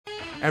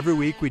Every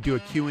week we do a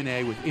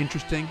Q&A with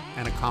interesting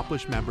and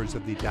accomplished members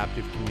of the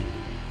adaptive community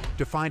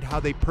to find how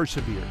they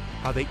persevered,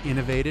 how they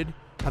innovated,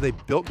 how they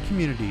built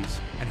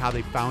communities, and how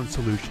they found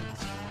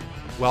solutions.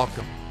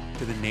 Welcome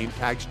to the Name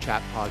Tags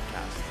Chat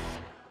Podcast.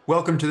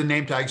 Welcome to the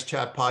Name Tags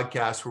Chat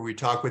Podcast, where we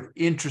talk with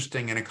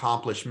interesting and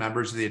accomplished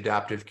members of the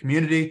adaptive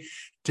community.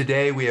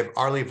 Today we have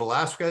Arly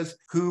Velasquez,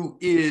 who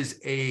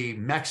is a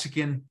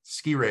Mexican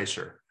ski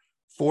racer,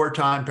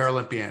 4-time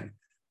Paralympian,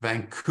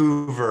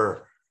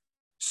 Vancouver,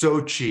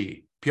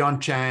 Sochi,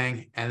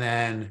 Pyeongchang, and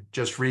then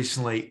just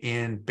recently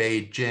in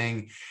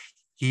Beijing.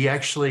 He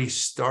actually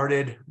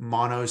started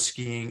mono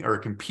skiing or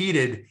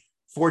competed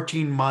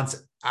 14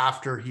 months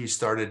after he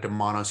started to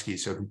mono ski,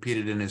 so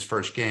competed in his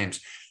first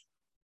games.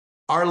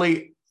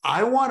 Arly,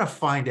 I want to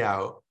find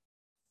out,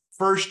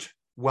 first,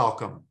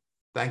 welcome.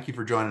 Thank you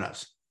for joining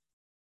us.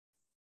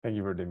 Thank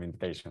you for the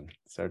invitation.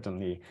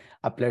 Certainly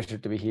a pleasure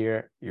to be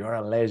here. You are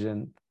a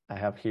legend. I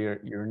have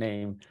heard your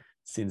name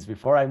since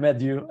before I met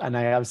you, and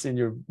I have seen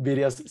your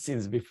videos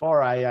since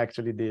before I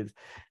actually did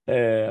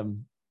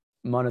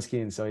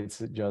monoskiing. So it's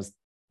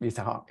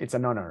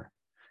an honor.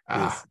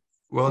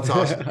 Well, it's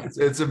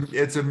awesome.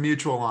 it's a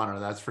mutual honor,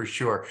 that's for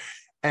sure.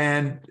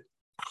 And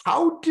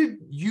how did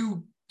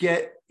you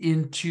get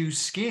into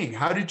skiing?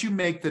 How did you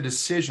make the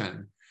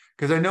decision?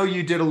 Because I know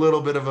you did a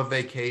little bit of a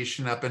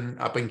vacation up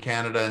in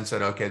Canada and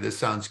said, okay, this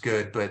sounds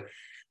good, but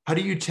how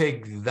do you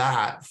take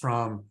that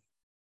from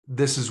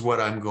this is what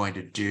I'm going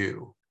to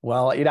do?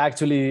 Well, it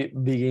actually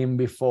began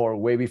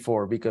way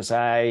before, because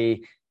I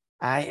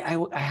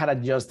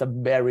had just a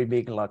very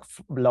big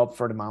love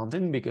for the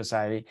mountain, because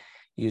I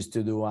used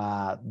to do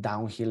a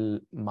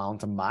downhill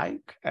mountain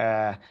bike.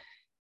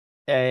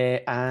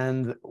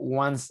 And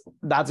once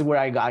that's where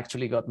I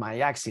actually got my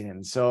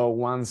accident. So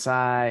once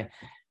I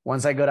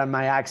got on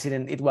my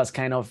accident, it was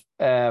kind of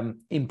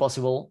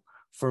impossible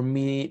for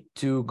me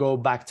to go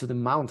back to the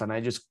mountain.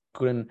 I just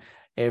couldn't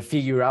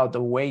figure out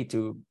a way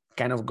to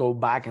kind of go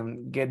back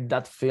and get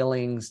that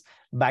feelings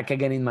back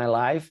again in my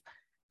life.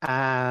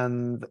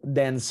 And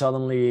then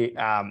suddenly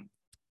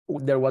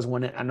there was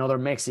another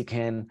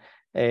Mexican,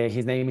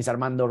 his name is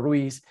Armando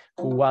Ruiz,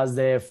 who was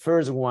the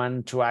first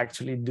one to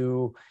actually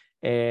do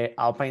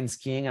alpine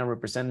skiing and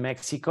represent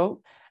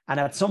Mexico. And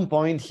at some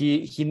point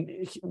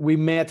we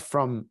met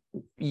from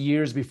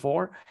years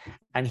before,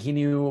 and he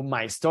knew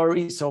my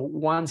story. So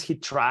once he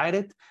tried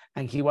it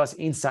and he was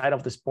inside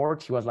of the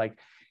sport, he was like,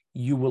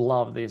 you will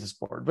love this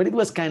sport. But it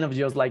was kind of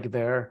just like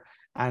there.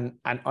 And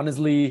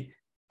honestly,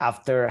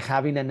 after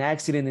having an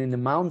accident in the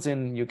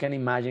mountain, you can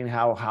imagine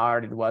how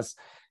hard it was.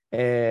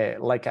 It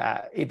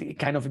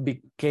kind of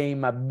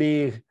became a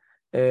big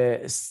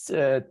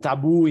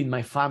taboo in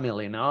my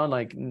family,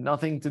 like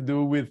nothing to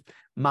do with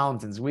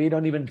mountains. We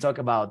don't even talk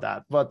about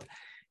that. But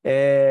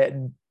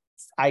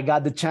I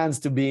got the chance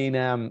to be in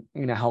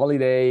a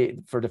holiday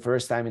for the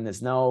first time in the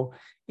snow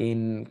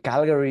in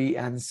Calgary,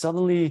 and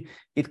suddenly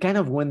it kind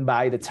of went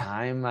by the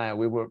time. I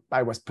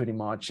was pretty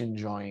much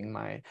enjoying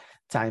my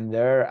time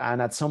there,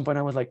 and at some point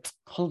I was like,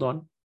 hold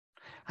on,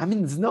 I'm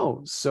in the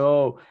snow.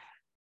 So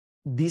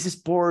this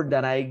sport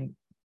that I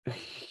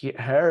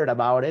heard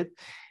about it,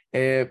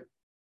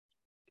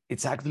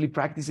 it's actually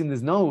practicing the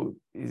snow.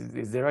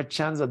 Is there a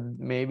chance that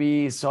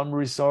maybe some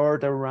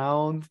resort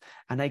around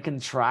and I can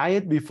try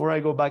it before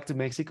I go back to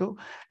Mexico?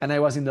 And I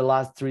was in the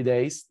last 3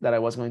 days that I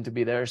was going to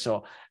be there.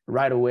 So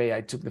right away,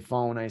 I took the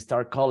phone. I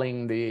started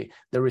calling the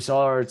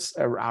resorts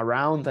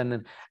around,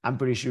 and I'm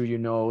pretty sure you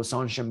know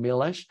Sunshine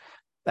Village.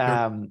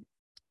 Sure.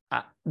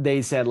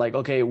 They said like,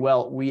 okay,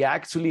 well, we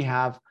actually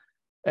have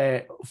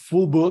a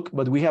full book,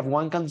 but we have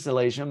one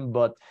cancellation,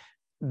 but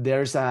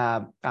there's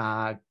a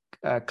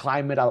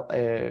climate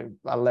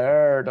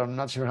alert. I'm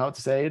not sure how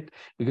to say it,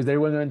 because they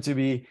were going to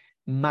be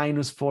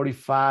minus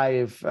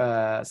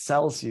 45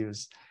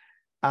 Celsius.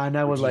 And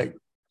I was like,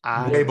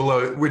 way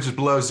below, which is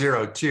below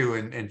zero too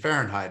in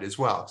Fahrenheit as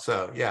well.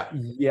 So yeah.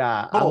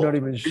 I'm not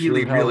even sure.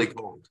 Really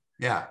cold.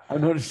 Yeah.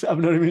 I'm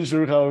not even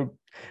sure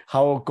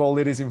how cold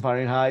it is in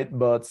Fahrenheit,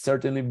 but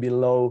certainly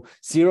below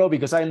zero,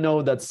 because I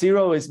know that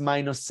zero is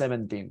minus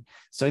 17.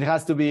 So it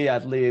has to be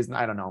at least,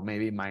 I don't know,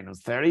 maybe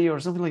minus 30 or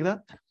something like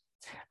that.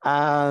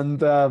 And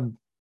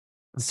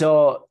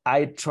so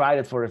I tried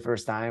it for the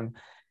first time.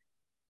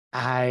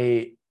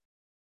 I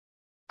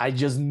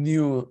just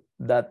knew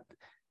that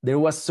there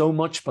was so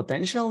much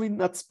potential in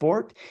that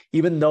sport,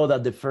 even though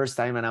that the first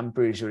time, and I'm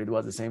pretty sure it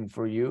was the same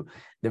for you,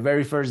 the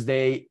very first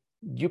day,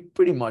 you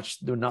pretty much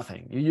do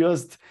nothing. You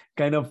just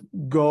kind of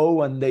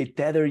go, and they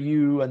tether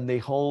you, and they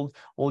hold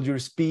all your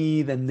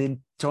speed and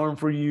then turn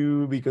for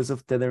you because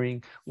of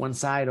tethering one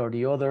side or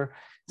the other.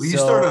 Well, you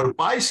started on a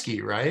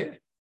biski, right?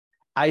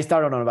 I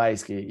started on a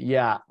biski,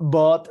 yeah,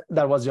 but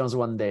that was just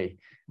one day.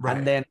 Right.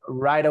 And then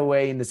right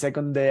away in the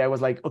second day, I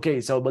was like,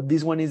 okay, but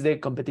this one is the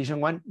competition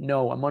one?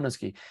 No, a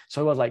monoski. So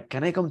I was like,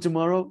 can I come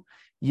tomorrow?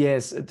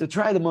 Yes, to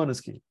try the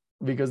monoski,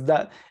 because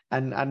that,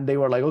 and they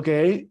were like,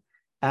 okay.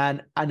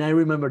 And I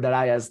remember that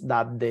I asked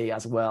that day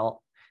as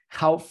well,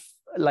 how,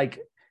 like,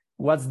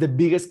 what's the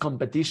biggest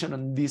competition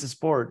on this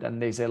sport?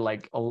 And they said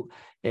like, oh,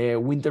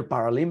 Winter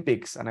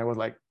Paralympics. And I was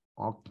like,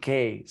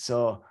 okay.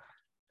 So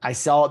I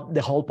saw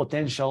the whole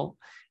potential.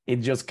 It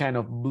just kind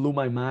of blew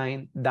my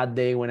mind that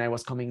day when I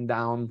was coming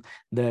down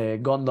the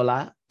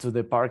gondola to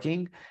the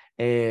parking.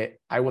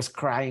 I was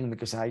crying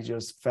because I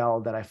just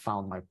felt that I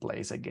found my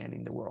place again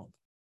in the world.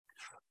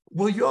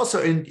 Well, you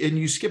also, and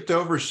you skipped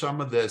over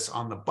some of this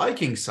on the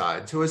biking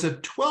side. So as a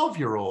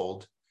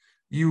 12-year-old,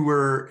 you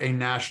were a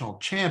national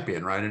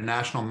champion, right? A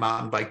national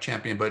mountain bike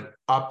champion, but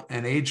up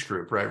an age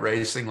group, right?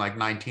 Racing like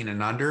 19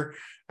 and under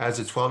as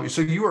a 12.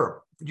 So you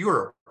were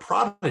a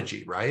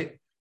prodigy, right?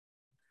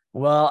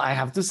 Well, I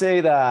have to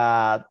say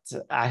that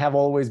I have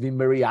always been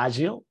very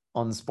agile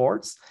on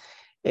sports,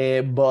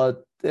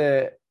 but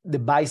the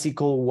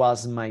bicycle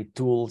was my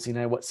tool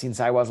since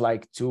I was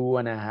like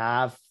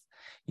 2.5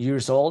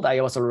 years old.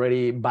 I was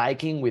already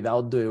biking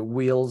without the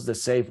wheels, the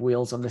safe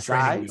wheels on the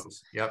Training sides.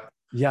 wheels. Yep.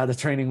 Yeah, the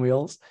training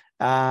wheels.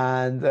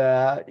 And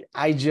I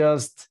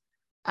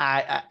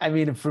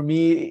mean, for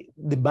me,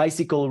 the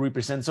bicycle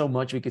represents so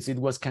much because it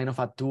was kind of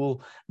a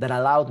tool that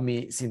allowed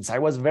me, since I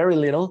was very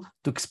little,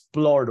 to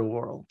explore the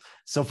world.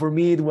 So for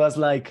me, it was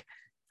like,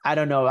 I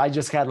don't know, I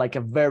just had like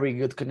a very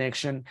good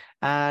connection,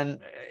 and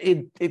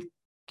it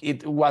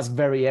was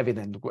very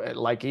evident.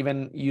 Like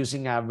even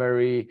using a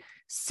very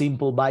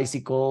simple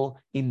bicycle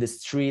in the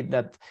street,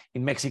 that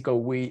in Mexico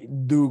we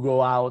do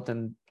go out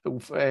and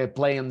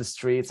play on the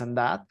streets and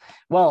that.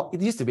 Well,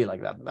 it used to be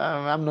like that.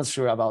 I'm not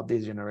sure about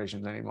these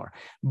generations anymore,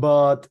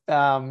 but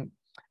I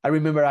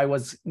remember I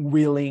was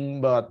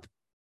wheeling, but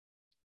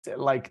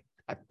like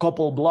a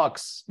couple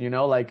blocks,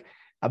 like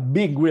a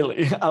big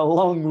wheelie, a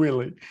long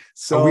wheelie.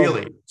 So a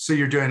wheelie. So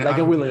you're doing like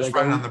a wheelie, just like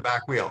running on the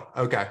back wheel.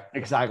 Okay.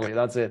 Exactly,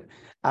 that's it.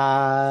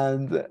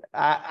 And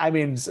I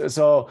mean,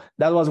 so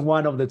that was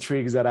one of the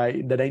tricks that I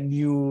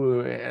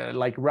knew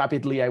like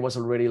rapidly. I was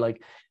already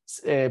like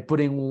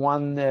putting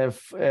one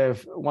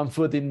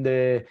foot in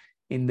the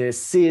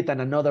seat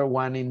and another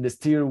one in the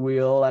steer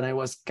wheel, and I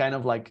was kind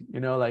of like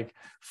like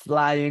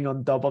flying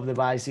on top of the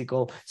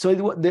bicycle. So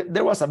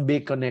there was a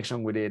big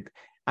connection with it.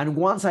 And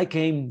once I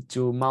came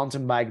to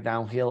mountain bike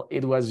downhill,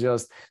 it was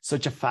just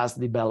such a fast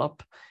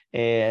develop.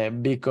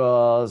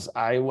 Because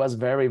I was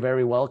very,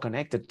 very well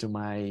connected to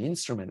my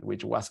instrument,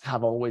 which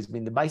have always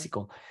been the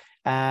bicycle.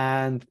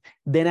 And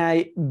then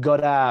I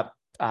got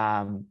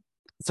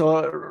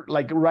so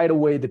like right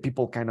away, the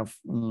people kind of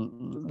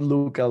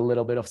look a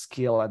little bit of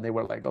skill, and they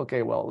were like,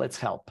 okay, well, let's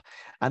help.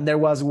 And there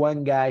was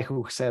one guy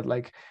who said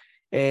like,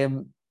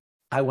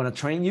 I want to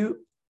train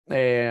you.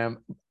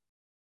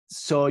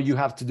 So you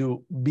have to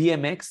do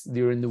BMX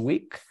during the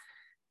week.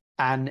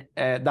 And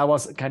that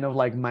was kind of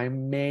like my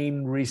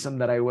main reason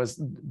that I was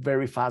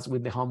very fast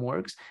with the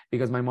homeworks,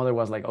 because my mother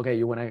was like, okay,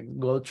 you want to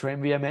go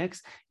train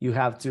BMX, you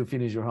have to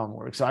finish your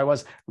homework. So I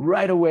was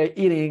right away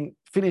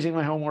finishing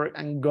my homework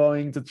and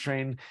going to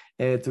train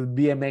to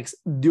BMX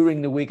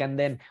during the week. And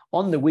then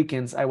on the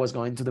weekends, I was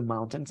going to the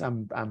mountains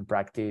and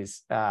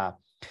practice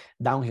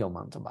downhill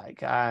mountain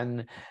bike.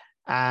 And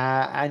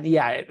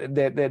yeah,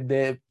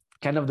 the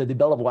kind of the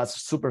development was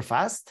super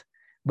fast.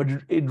 But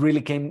it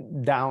really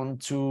came down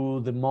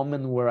to the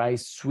moment where I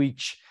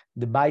switched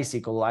the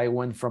bicycle. I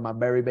went from a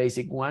very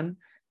basic one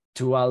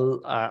to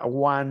a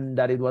one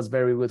that it was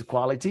very good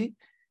quality.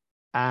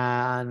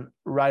 And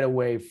right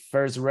away,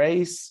 first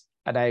race,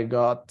 and I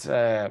got,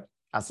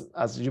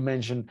 as you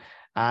mentioned,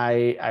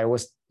 I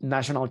was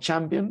national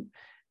champion.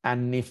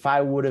 And if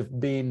I would have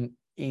been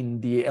in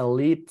the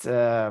elite,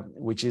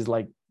 which is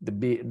like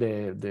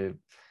the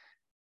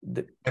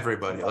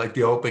everybody, like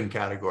the open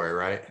category,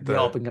 right? The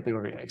open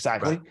category,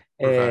 exactly.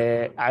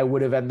 Right. I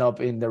would have ended up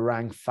in the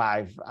rank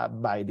 5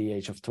 by the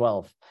age of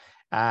 12.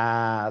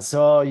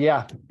 So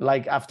yeah,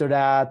 like after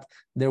that,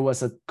 there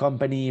was a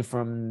company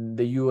from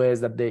the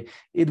US that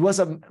it was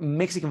a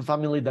Mexican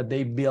family that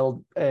they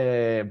built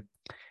the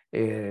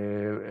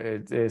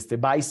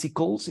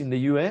bicycles in the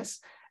US,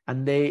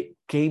 and they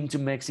came to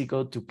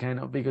Mexico to kind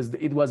of, because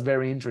it was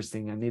very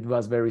interesting and it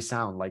was very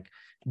sound. Like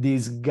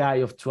this guy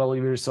of 12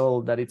 years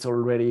old that it's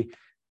already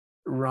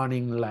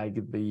running like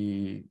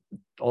the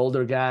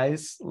older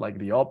guys, like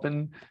the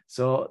open.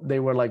 So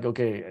they were like,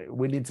 okay,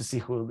 we need to see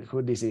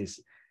who this is.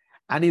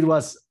 And it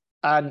was,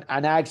 and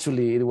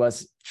actually it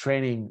was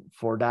training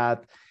for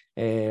that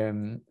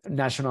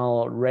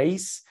national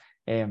race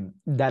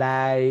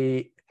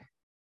that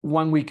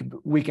one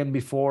weekend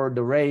before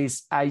the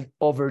race, I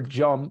over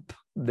jump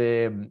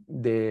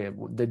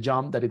the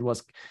jump that it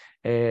was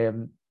a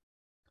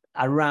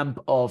ramp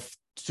of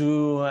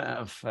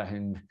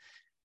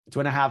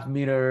 2.5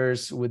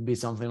 meters, would be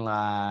something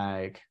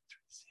like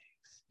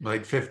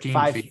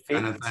 15 feet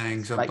kind of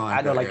thing, something like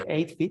I don't know, that.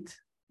 like 8 feet.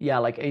 Yeah,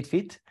 like 8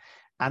 feet.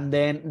 And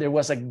then there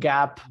was a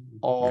gap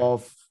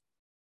of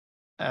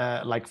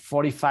like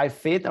 45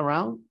 feet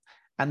around.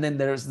 And then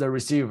there's the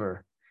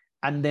receiver.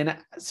 And then,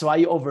 so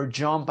I over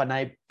jump and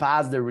I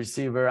passed the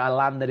receiver. I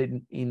landed it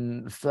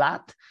in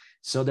flat.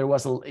 So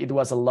it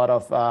was a lot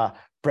of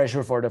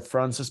pressure for the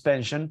front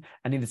suspension,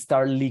 and it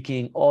started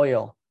leaking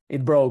oil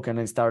it broke and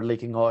it started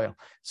leaking oil.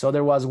 So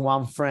there was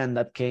one friend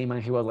that came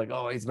and he was like,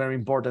 oh, it's very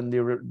important,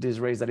 this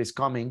race that is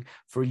coming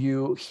for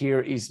you.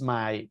 Here is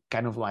my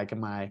kind of like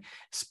my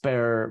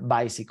spare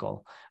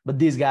bicycle. But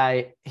this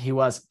guy, he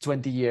was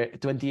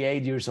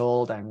 28 years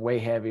old and way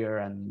heavier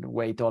and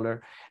way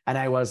taller. And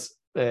I was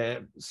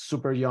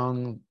super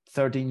young,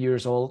 13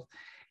 years old.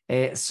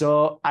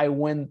 So I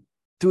went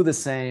to the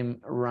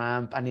same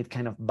ramp and it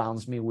kind of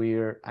bounced me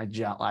weird.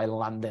 I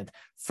landed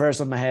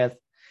first on my head.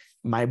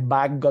 My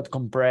back got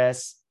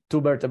compressed,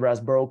 2 vertebrae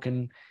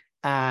broken.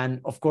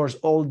 And of course,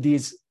 all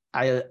this,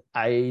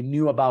 I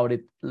knew about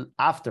it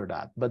after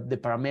that. But the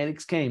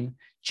paramedics came,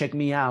 checked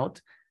me out,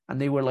 and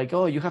they were like,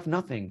 oh, you have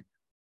nothing.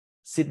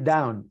 Sit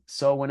down.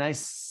 So when I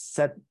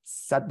sat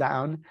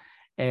down,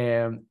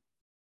 the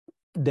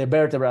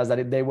vertebrae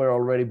that they were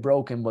already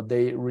broken, but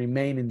they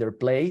remain in their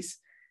place,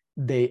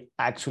 they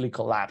actually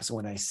collapsed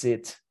when I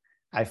sit.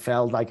 I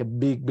felt like a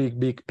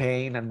big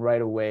pain. And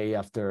right away,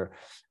 after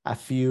a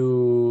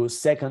few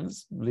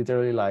seconds,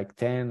 literally like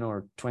 10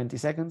 or 20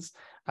 seconds,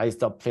 I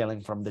stopped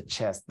feeling from the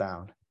chest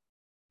down.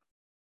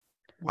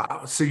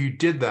 Wow. So you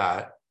did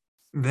that.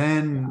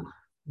 Then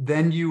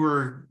you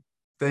were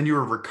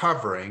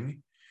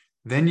recovering.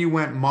 Then you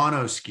went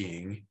mono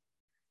skiing.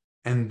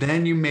 And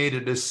then you made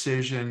a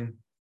decision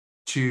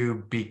to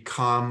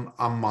become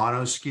a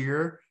mono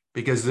skier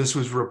because this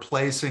was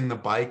replacing the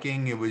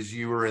biking.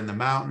 You were in the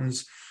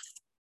mountains.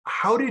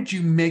 How did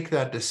you make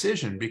that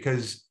decision?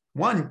 Because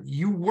one,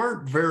 you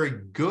weren't very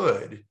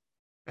good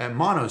at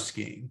mono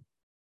skiing,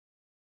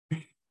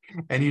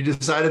 and you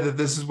decided that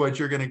this is what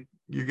you're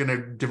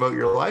gonna devote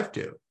your life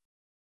to.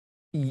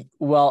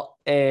 Well,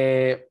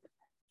 it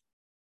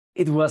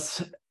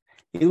was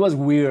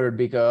weird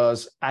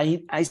because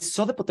I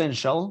saw the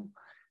potential,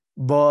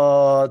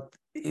 but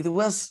it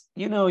was,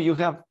 you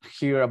have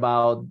hear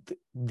about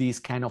this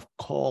kind of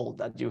call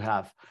that you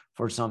have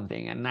for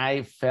something, and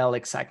I felt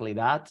exactly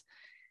that.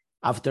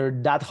 After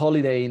that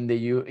holiday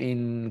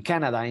in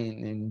Canada,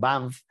 in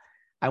Banff,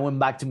 I went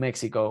back to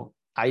Mexico.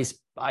 I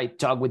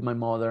talked with my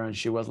mother and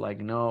she was like,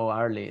 no,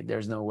 Arly,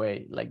 there's no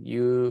way. Like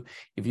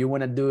if you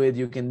want to do it,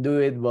 you can do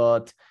it.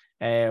 But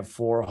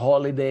for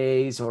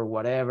holidays or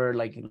whatever,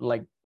 like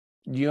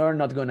you're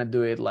not going to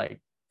do it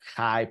like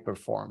high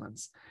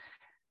performance.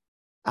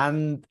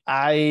 And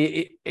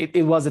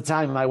it was the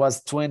time I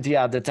was 20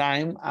 at the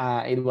time.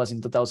 It was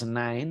in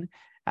 2009.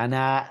 And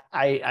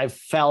I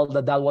felt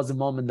that was the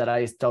moment that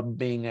I stopped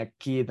being a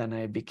kid and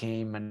I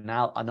became an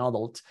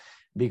adult,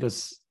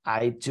 because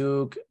I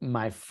took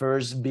my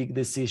first big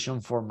decision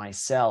for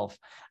myself.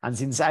 And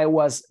since I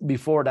was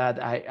before that,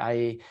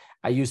 I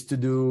used to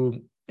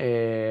do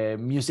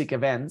music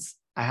events.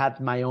 I had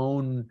my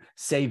own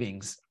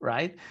savings,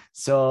 right?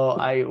 So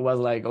I was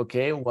like,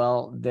 okay,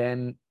 well,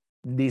 then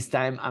this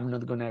time I'm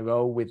not going to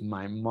go with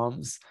my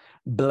mom's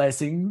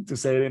blessing, to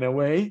say it in a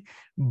way,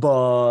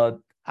 but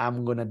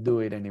I'm going to do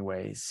it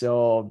anyway.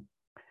 So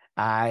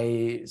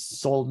I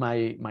sold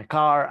my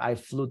car. I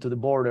flew to the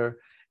border.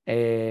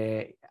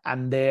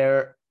 And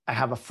there I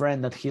have a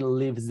friend that he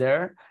lives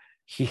there.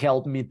 He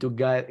helped me to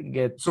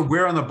get. So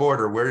where on the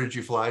border? Where did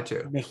you fly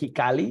to?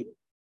 Mexicali.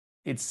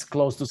 It's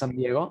close to San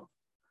Diego.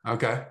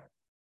 Okay.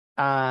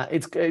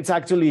 It's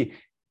actually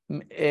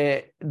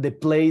the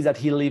place that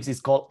he lives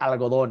is called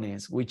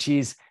Algodones, which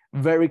is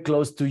very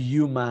close to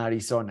Yuma,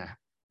 Arizona,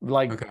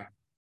 like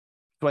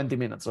 20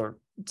 minutes or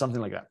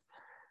something like that.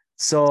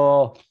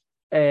 So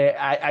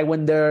I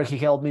went there. He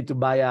helped me to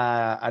buy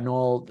an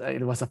old,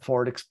 it was a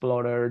Ford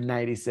Explorer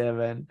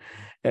 97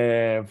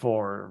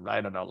 for,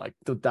 I don't know, like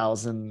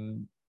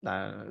 2000,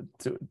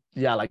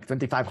 like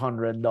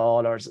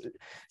 $2,500,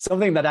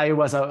 something that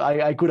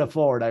I could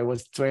afford. I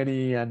was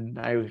 20 and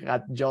I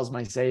had just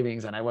my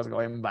savings and I was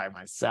going by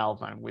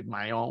myself and with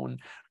my own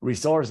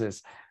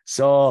resources.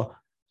 So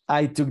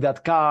I took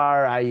that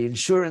car, I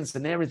insurance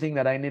and everything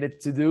that I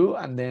needed to do.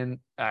 And then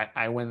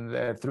I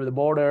went through the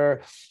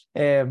border.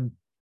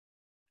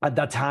 At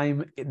that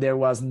time, there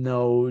was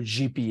no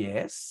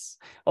GPS.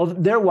 Oh,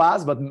 there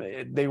was, but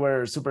they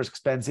were super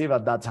expensive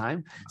at that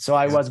time. So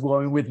I was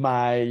going with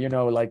my,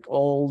 like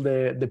all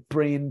the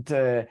print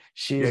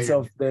sheets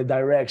of the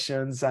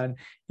directions, and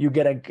you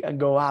get to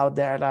go out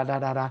there.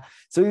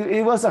 So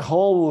it was a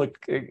whole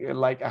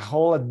like a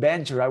whole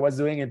adventure. I was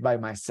doing it by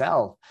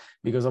myself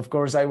because, of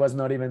course, I was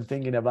not even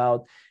thinking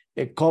about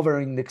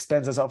covering the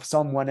expenses of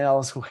someone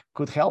else who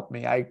could help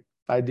me. I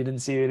didn't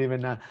see it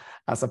even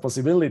as a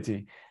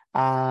possibility.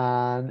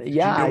 And Did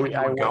you know where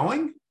you were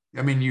going?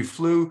 I mean, you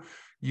flew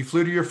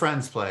to your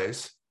friend's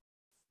place,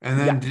 and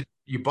then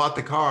you bought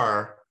the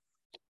car.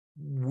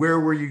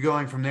 Where were you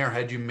going from there?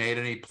 Had you made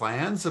any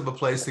plans of a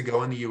place to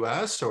go in the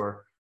US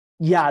or?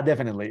 Yeah,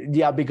 definitely.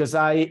 Yeah, because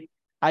I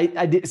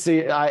did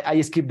say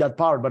I skipped that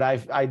part, but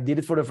I did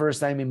it for the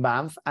first time in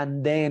Banff,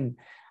 and then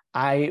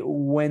I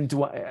went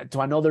to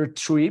another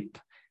trip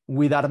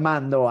with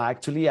Armando.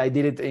 Actually, I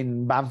did it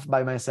in Banff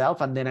by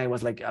myself, and then I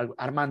was like,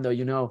 Armando,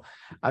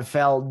 I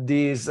felt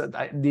this.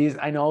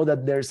 I know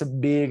that there's a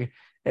big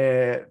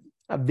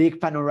a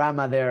big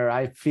panorama there.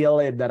 I feel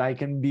it that I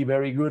can be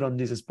very good on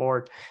this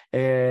sport.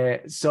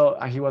 So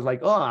he was like,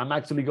 oh, I'm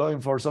actually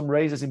going for some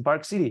races in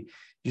Park City.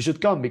 You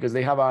should come because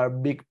they have a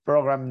big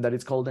program that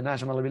is called the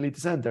National Ability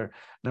Center.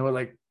 And I was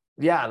like,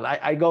 yeah,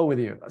 I go with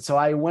you. So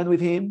I went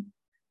with him.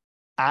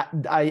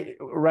 I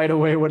right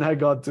away when I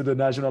got to the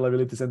National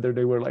Ability Center,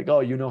 they were like,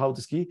 oh, you know how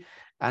to ski?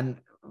 And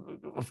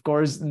of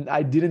course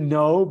I didn't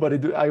know,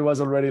 but I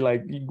was already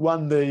like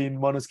one day in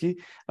monoski.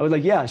 I was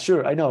like, yeah,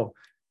 sure, I know.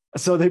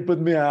 So they put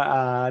me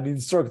an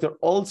instructor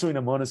also in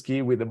a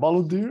monoski with a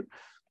volunteer,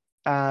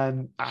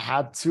 and I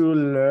had to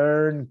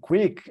learn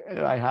quick.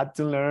 I had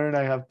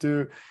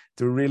to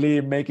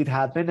really make it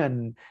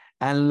happen.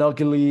 And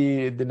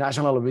luckily the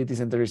National Ability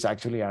Center is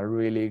actually a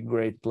really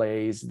great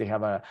place. They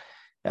have a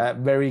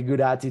very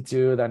good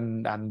attitude,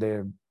 and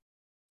the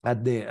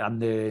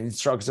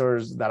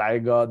instructors that I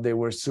got, they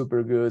were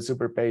super good,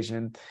 super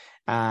patient.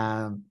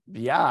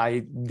 Yeah,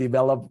 I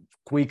developed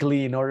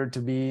quickly in order to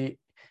be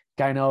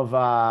kind of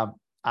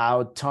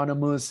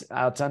autonom.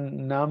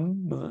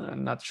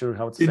 I'm not sure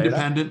how to say that.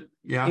 Independent,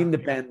 yeah.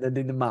 Independent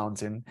in the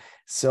mountain.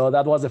 So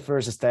that was the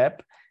first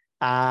step.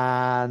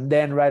 And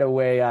then right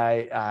away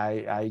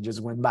I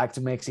just went back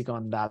to Mexico,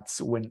 and that's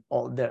when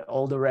all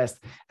the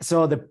rest.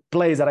 So the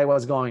place that I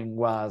was going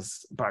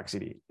was Park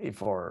City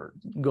before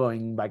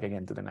going back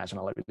again to the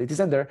National Ability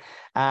Center.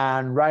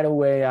 And right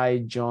away I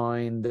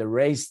joined the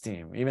race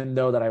team, even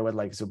though that I was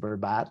like super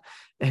bad.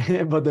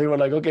 But they were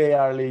like, okay,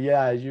 Arly,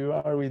 yeah, you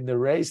are in the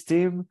race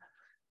team,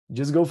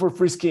 just go for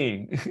free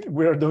skiing.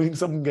 We are doing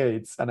some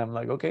gates. And I'm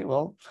like, okay,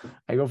 well,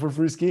 I go for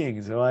free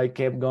skiing. So I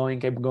kept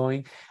going.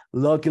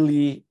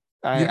 Luckily,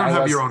 you don't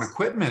have your own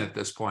equipment at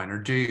this point, or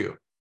do you?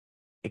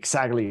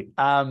 Exactly.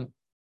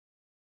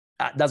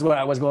 That's where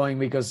I was going,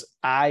 because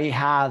I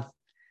had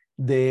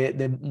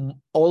the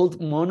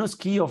old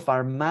monoski of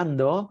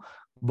Armando,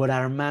 but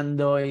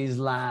Armando is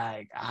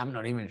like, I'm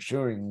not even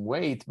sure in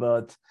weight,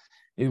 but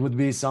it would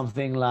be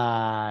something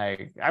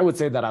like, I would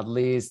say that at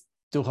least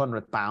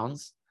 200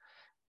 pounds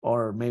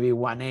or maybe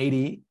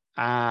 180.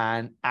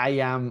 And I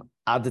am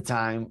at the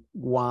time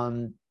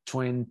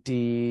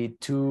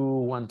 122,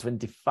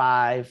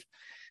 125.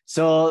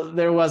 So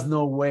there was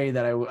no way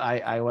that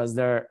I was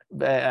there.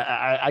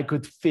 I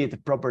could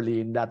fit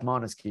properly in that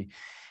monoski.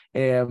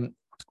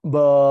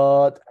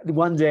 But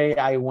one day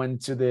I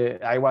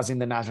was in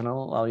the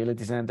National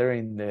Ability Center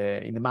in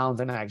the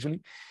mountain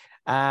actually.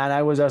 And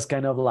I was just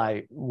kind of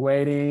like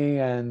waiting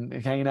and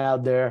hanging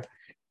out there.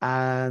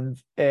 And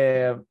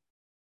then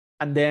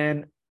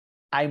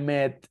I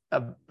met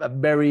a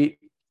very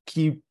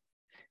key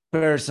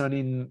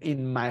person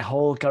in my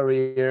whole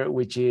career,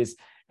 which is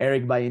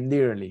Eric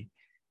Baindirli.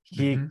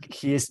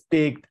 He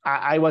speak.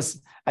 I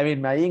mean,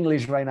 my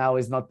English right now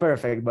is not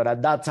perfect, but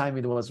at that time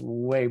it was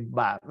way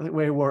bad,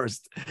 way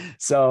worse.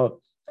 So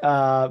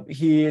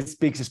he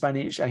speaks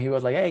Spanish, and he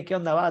was like, "Hey, ¿qué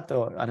onda,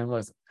 vato?" And I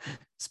was,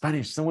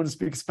 Spanish. Someone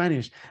speaks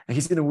Spanish, and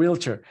he's in a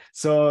wheelchair.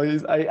 So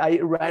I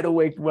right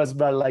away was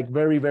like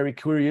very, very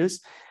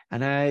curious,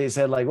 and I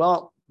said like,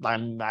 well,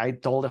 and I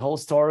told the whole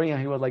story, and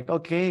he was like,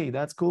 "Okay,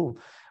 that's cool.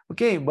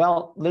 Okay,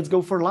 well, let's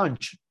go for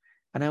lunch."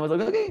 And I was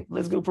like, okay,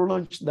 let's go for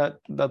lunch. That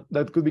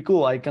could be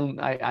cool. I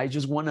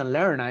just want to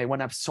learn. I want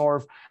to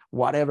absorb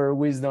whatever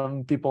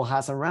wisdom people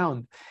has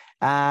around.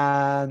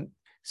 And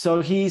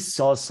so he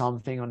saw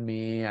something on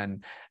me,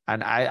 and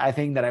I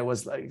think that I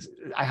was like,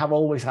 I have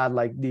always had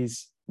like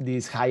this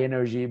high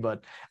energy,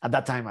 but at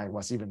that time I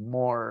was even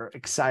more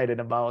excited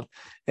about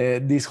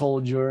this whole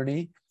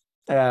journey.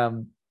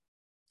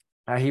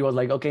 He was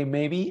like, okay,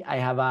 maybe I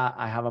have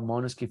a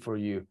monoski for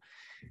you.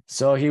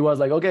 So he was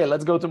like, okay,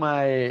 let's go to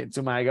my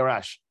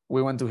garage.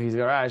 We went to his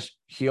garage.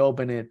 He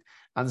opened it,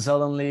 and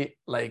suddenly,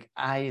 like,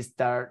 I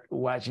start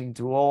watching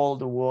to all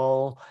the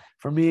wall.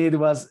 For me, it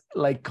was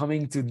like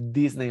coming to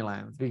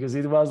Disneyland, because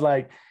it was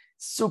like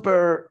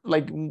super,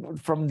 like,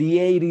 from the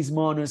 80s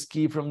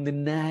monoski, from the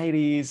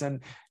 90s,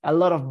 and a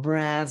lot of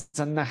brands,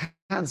 and a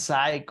hand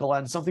cycle,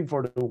 and something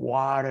for the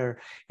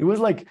water. It was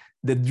like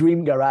the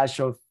dream garage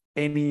of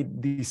any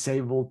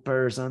disabled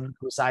person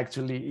who's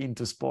actually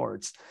into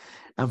sports.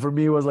 And for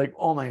me, it was like,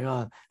 oh my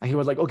God. And he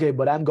was like, okay,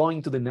 but I'm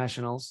going to the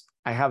nationals.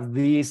 I have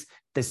this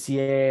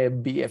Tessier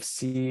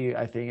BFC,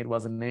 I think it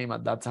was the name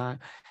at that time.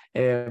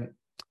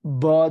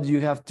 But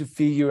you have to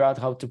figure out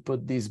how to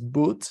put this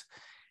boot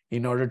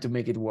in order to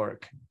make it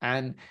work.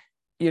 And,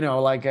 you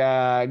know, like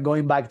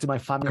going back to my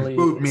family. The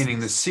boot meaning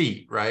the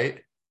seat, right?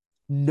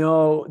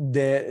 No,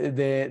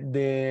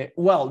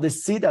 the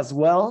seat as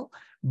well,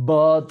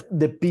 but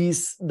the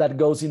piece that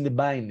goes in the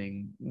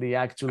binding, the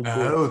actual boot.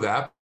 Oh,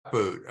 that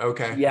boot.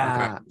 Okay.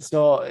 Yeah. Okay.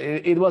 So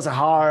it was a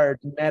hard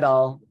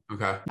metal.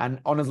 Okay. And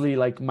honestly,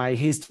 like, my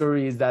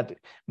history is that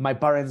my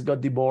parents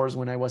got divorced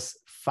when I was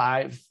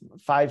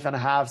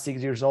 5.5,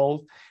 6 years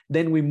old.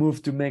 Then we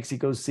moved to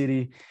Mexico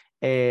City.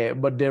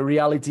 But the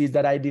reality is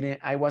that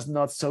I was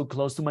not so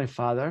close to my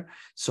father.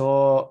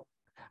 So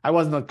I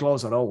was not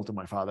close at all to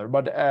my father.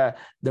 But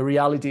the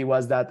reality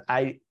was that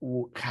I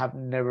have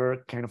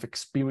never kind of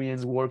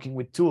experienced working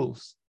with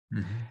tools.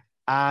 Mm-hmm.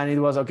 And it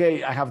was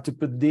okay, I have to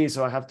put this,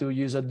 or I have to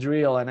use a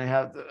drill, and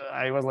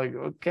I was like,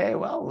 okay,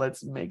 well,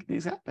 let's make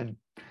this happen.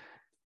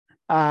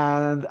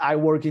 And I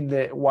work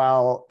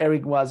while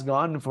Eric was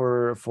gone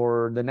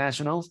for the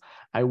nationals,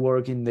 I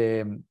work in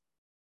the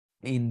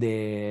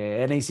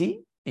NAC,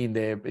 in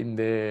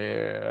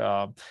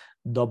the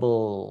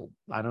double,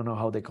 I don't know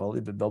how they call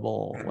it, the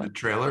double, the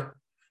trailer.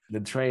 The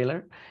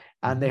trailer.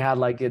 And they had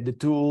like the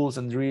tools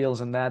and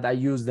drills and that. I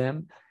used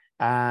them,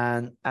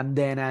 and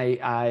then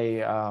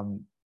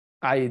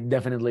I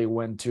definitely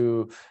went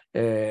to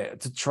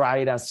try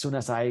it as soon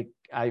as I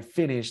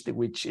finished,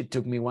 which it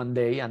took me one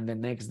day, and the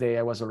next day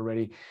I was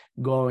already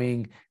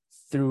going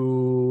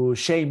through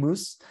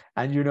Sheamus.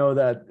 And you know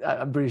that,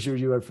 I'm pretty sure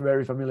you are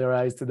very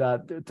familiarized to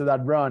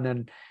that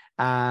run,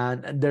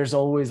 and there's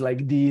always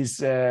like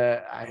these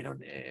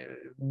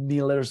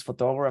Miller's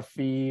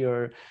photography,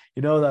 or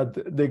you know, that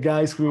the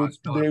guys who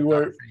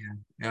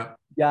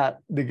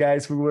the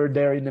guys who were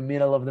there in the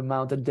middle of the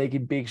mountain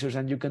taking pictures,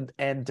 and you can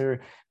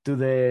enter to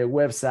the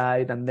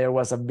website, and there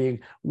was a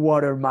big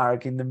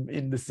watermark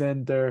in the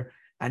center.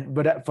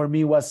 But for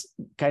me, it was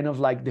kind of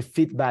like the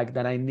feedback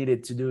that I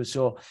needed to do.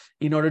 So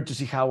in order to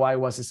see how I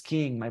was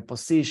skiing, my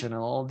position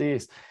and all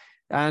this,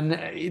 and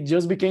it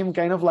just became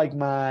kind of like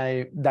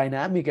my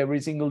dynamic every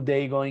single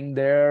day, going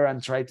there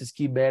and try to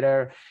ski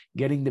better,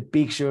 getting the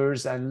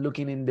pictures and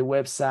looking in the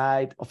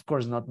website, of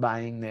course, not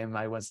buying them.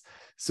 I was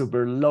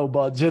super low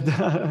budget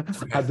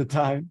at the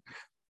time.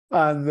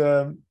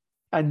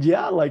 And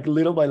yeah, like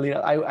little by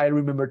little, I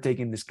remember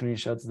taking the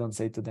screenshots. Don't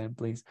say to them,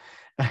 please.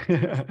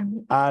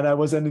 And I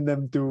was sending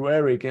them to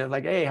Eric, and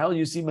like, hey, how do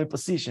you see my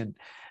position?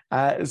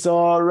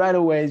 So right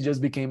away, it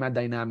just became a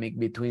dynamic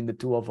between the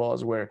two of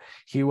us, where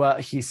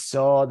he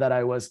saw that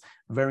I was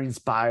very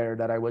inspired,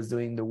 that I was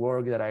doing the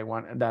work that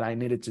I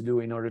needed to do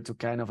in order to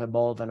kind of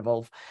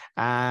evolve.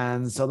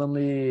 And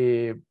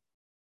suddenly,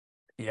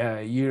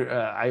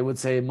 yeah, I would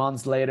say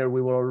months later,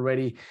 we were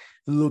already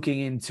looking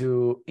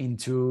into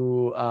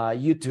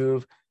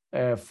YouTube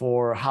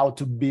for how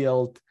to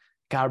build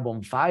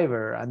carbon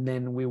fiber, and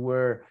then we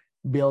were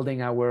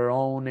building our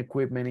own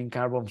equipment in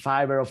carbon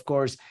fiber. Of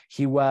course,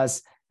 he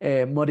was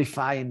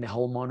modifying the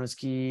whole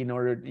monoski in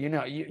order,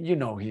 you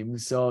know him,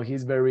 so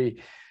he's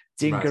very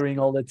tinkering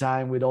all the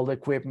time with all the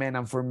equipment.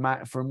 And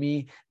for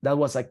me, that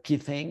was a key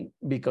thing,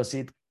 because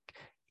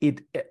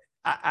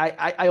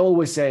I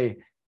always say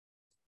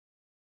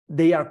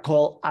they are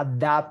called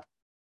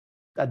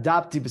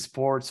adaptive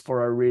sports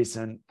for a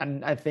reason.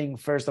 And I think,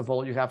 first of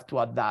all, you have to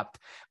adapt.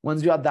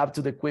 Once you adapt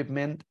to the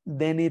equipment,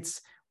 then it's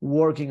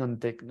working on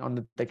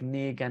the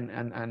technique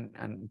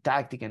and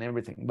tactic and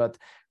everything. But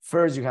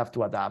first you have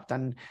to adapt.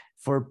 And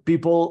for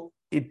people,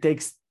 it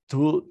takes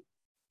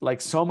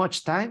so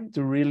much time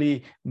to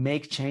really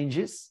make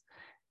changes.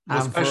 Well,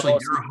 especially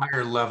your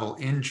higher level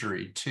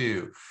injury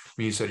too. I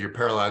mean, you said you're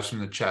paralyzed from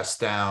the chest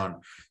down,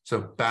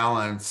 so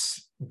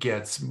balance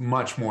gets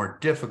much more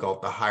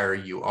difficult the higher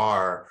you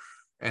are,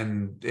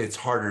 and it's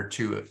harder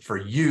for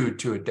you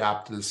to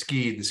adapt to the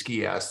ski. The ski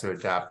has to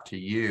adapt to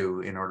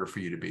you in order for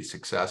you to be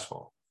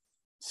successful.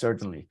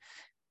 Certainly.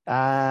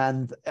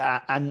 But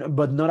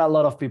not a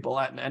lot of people,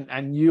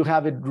 and you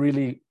have it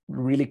really,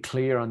 really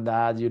clear on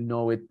that. You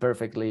know it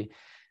perfectly.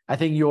 I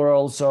think you're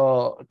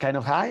also kind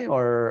of high,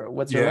 or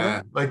what's your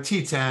level? Like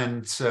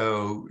T10,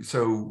 so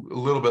a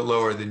little bit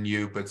lower than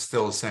you, but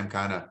still the same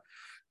kind of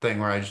thing,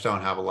 where I just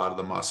don't have a lot of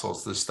the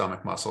muscles, the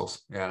stomach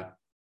muscles. Yeah.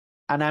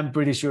 And I'm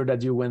pretty sure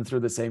that you went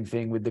through the same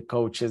thing with the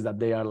coaches, that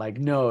they are like,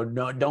 no,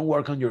 don't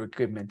work on your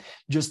equipment.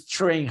 Just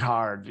train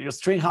hard,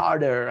 just train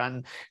harder,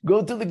 and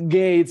go to the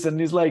gates. And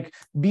it's like,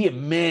 be a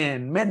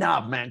man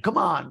up, man, come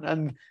on.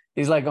 And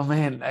it's like, oh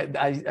man,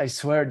 I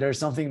swear there's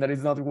something that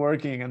is not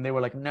working. And they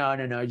were like, no,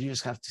 you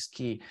just have to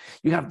ski.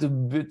 You have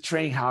to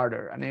train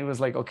harder. And it was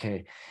like,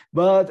 okay.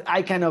 But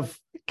I kind of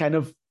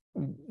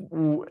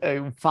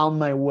found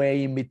my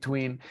way in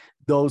between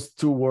those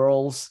two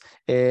worlds.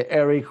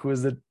 Eric, who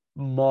is the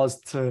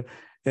most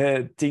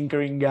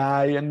tinkering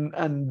guy,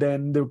 and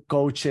then the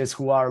coaches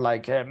who are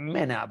like,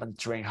 man up and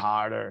train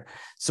harder.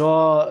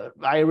 So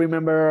I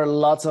remember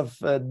lots of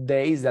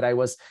days that I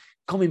was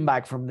coming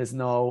back from the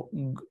snow.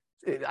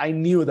 I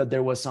knew that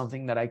there was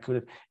something that I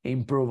could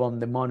improve on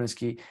the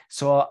monoski.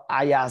 So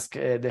I asked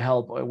the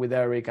help with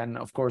Eric, and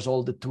of course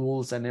all the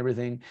tools and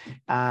everything,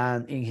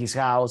 and in his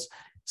house.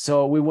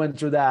 So we went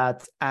through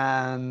that,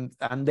 and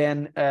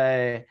then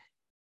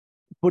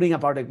putting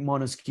apart the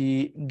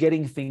monoski,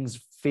 getting things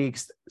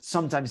fixed.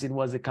 Sometimes it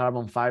was the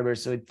carbon fiber,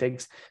 so it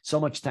takes so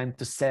much time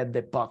to set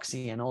the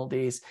epoxy and all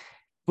this.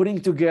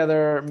 Putting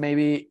together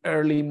maybe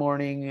early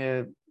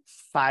morning,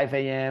 5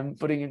 a.m.,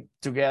 putting it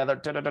together,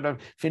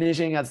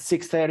 finishing at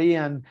 6:30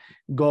 and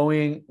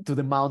going to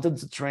the mountain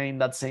to train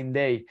that same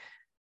day.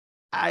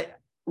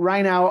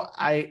 Right now,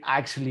 I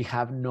actually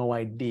have no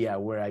idea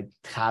where I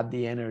had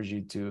the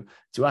energy to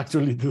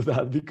actually do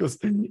that, because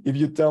if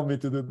you tell me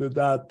to do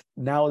that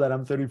now that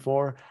I'm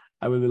 34,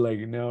 I will be like,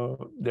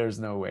 no, there's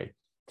no way.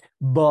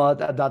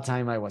 But at that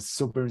time, I was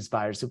super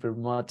inspired, super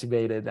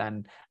motivated,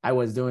 and I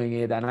was doing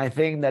it. And I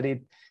think that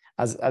it,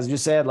 as you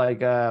said,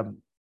 like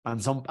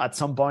and at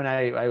some point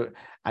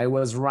I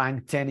was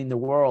ranked 10 in the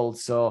world.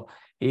 So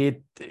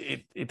it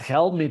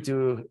helped me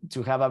to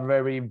have a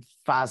very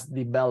fast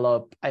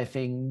develop, I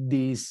think,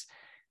 this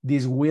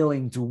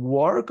willing to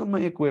work on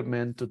my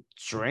equipment, to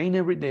train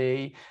every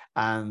day,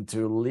 and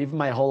to leave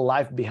my whole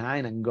life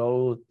behind and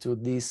go to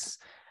this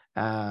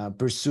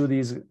pursue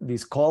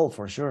this call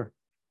for sure.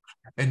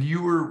 And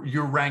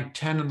you're ranked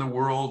 10 in the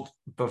world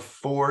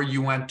before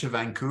you went to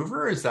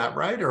Vancouver, is that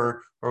right?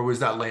 Or was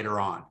that later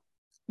on?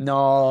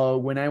 No,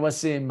 when I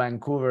was in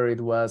Vancouver,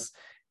 it was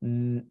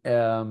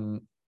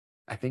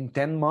I think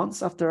 10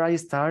 months after I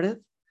started.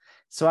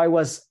 So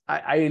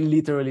I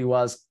literally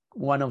was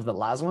one of the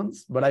last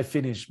ones, but I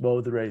finished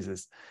both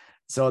races.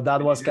 So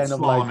that was kind of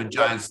like slalom and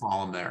giant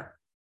slalom there.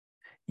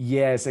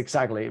 Yes,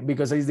 exactly.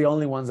 Because it's the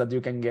only ones that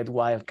you can get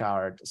wild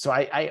card. So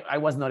I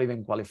was not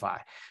even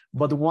qualified.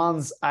 But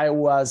once I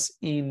was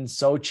in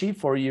Sochi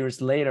 4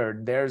 years later,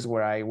 there's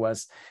where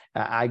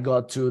I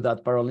got to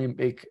that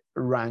Paralympic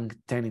rank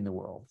 10 in the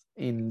world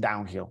in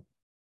downhill.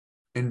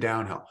 In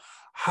downhill.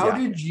 How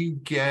did you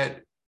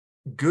get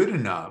good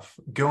enough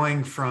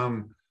going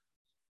from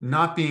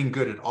not being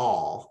good at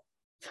all,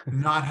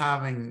 not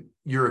having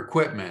your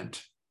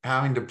equipment,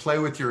 having to play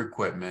with your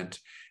equipment?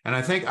 And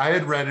I think I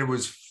had read it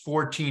was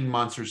 14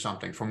 months or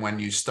something from when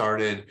you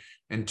started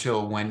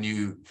until when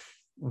you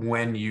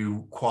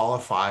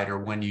qualified or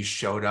when you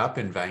showed up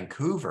in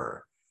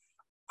Vancouver.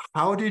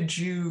 How did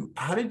you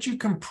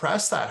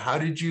compress that? How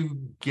did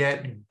you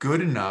get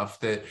good enough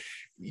that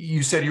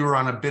you said you were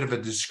on a bit of a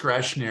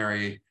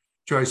discretionary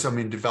choice? I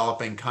mean,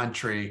 developing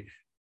country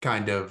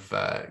kind of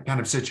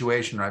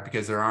situation, right?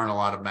 Because there aren't a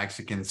lot of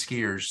Mexican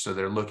skiers, so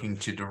they're looking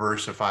to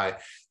diversify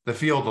the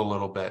field a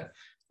little bit.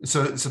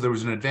 So there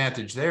was an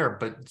advantage there,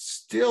 but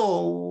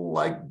still,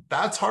 like,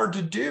 that's hard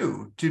to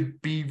do, to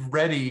be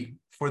ready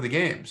for the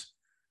games.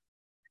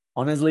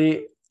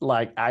 Honestly,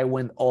 like, I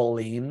went all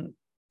in,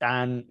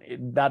 and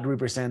that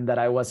represents that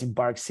I was in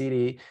Park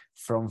City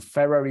from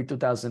February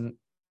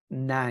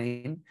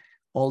 2009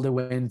 all the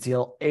way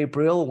until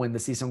April when the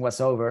season was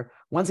over.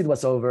 Once it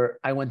was over,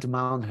 I went to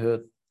Mount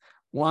Hood.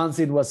 Once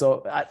it was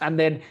over, and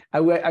then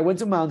I went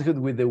to Mount Hood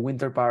with the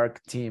Winter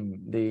Park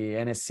team, the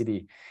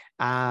NSCD.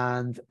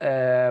 And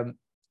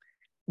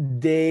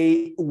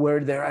they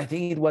were there, I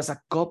think it was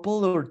a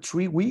couple or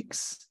 3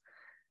 weeks.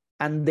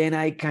 And then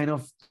I kind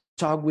of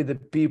talked with the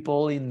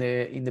people in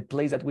the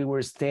place that we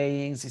were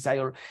staying, since I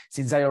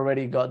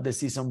already got the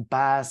season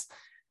pass.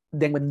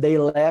 Then when they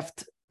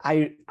left,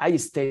 I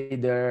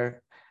stayed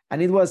there.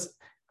 And it was,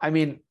 I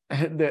mean,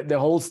 the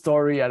whole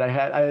story, and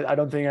I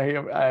don't think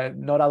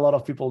not a lot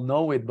of people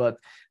know it, but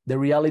the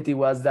reality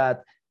was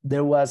that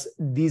there was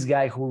this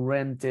guy who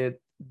rented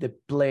the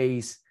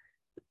place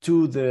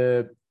to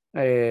the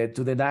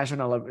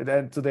national,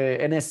 to the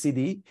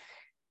NSCD.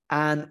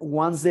 And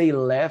once they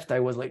left, I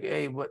was like,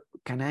 hey, what,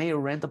 can I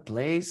rent a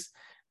place?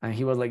 And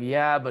he was like,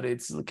 yeah, but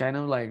it's kind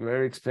of like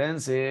very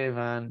expensive.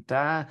 And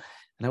I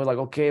was like,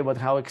 okay, but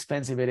how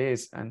expensive it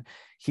is? And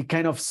he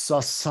kind of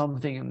saw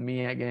something in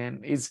me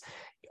again. It's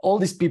all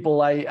these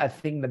people, I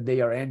think that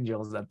they are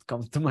angels that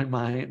come to my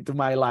mind, to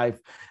my life.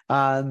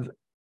 And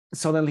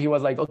suddenly he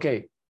was like,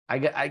 okay,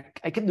 I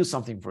can do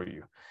something for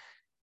you.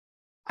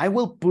 I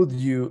will put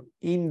you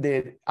in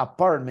the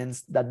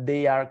apartments that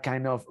they are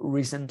kind of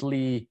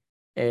recently,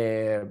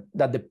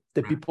 that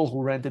the people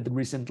who rented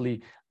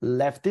recently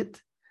left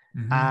it.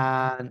 Mm-hmm.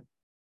 And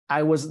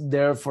I was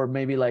there for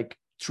maybe like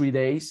 3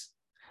 days.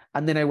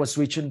 And then I was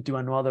switching to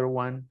another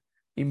one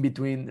in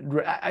between.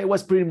 I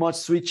was pretty much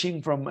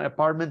switching from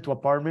apartment to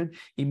apartment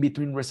in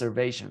between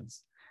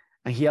reservations.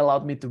 And he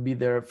allowed me to be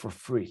there for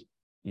free,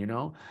 you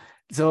know?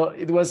 So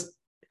it was,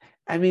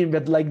 I mean,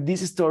 but like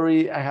this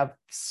story, I have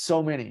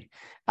so many.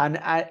 And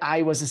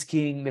I was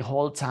skiing the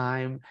whole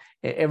time,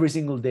 every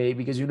single day,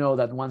 because you know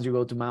that once you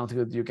go to Mount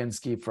Hood, you can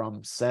ski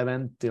from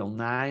 7 till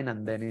 9,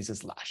 and then it's a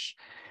slash.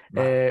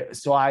 Right.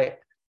 So I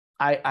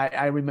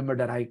remember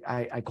that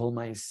I called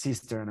my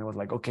sister and I was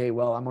like, okay,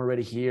 well, I'm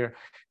already here.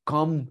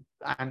 Come,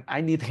 and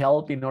I need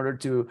help in order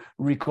to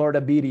record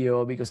a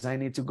video because I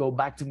need to go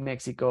back to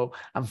Mexico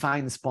and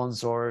find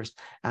sponsors,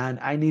 and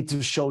I need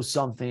to show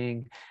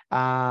something.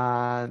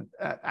 And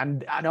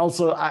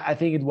also, I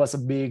think it was a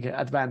big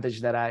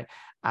advantage that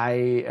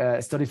I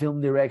studied film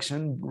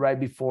direction right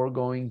before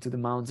going to the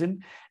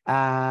mountain.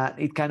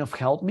 It kind of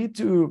helped me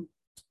to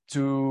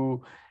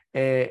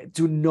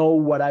know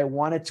what I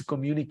wanted to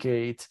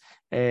communicate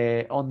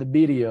on the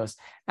videos.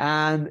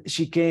 And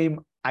she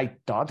came, I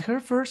taught her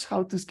first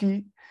how to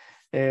ski.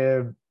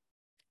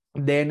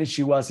 Then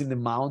she was in the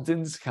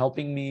mountains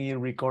helping me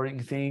recording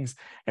things.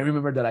 I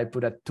remember that I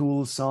put a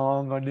Tool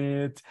song on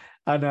it,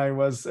 and I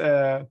was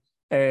and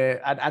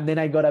then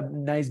I got a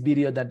nice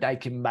video that I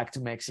came back to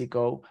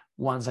Mexico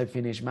once I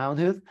finished Mount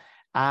Hood,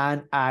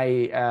 and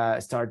I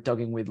started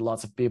talking with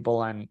lots of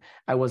people. And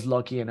I was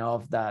lucky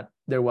enough that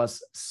there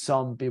was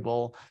some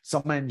people,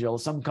 some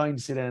angels, some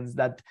coincidence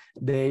that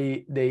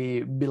they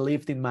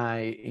believed in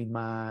my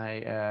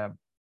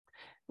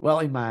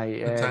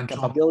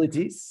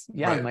capabilities,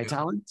 in my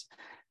talent.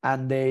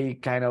 and they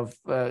kind of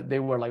they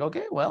were like,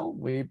 okay, well,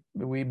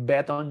 we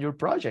bet on your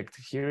project.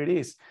 Here it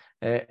is.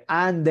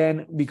 And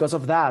then because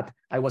of that,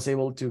 I was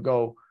able to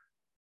go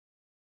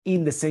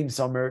in the same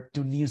summer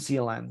to New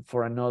Zealand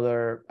for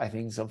another, I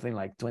think something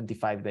like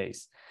 25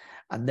 days.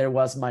 And there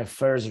was my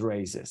first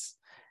races.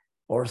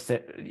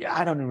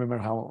 I don't remember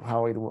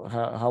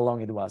how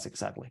long it was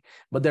exactly,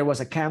 but there was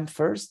a camp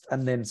first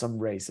and then some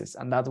races,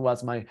 and that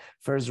was my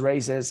first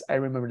races. I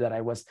remember that I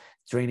was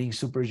training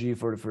Super G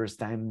for the first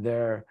time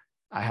there.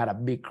 I had a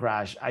big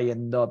crash. I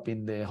ended up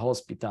in the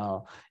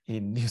hospital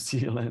in New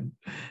Zealand.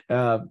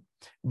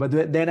 But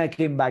then I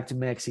came back to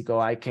Mexico.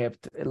 I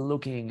kept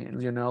looking,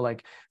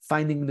 like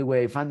finding the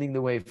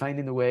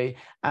way.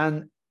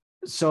 And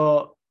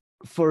so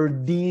for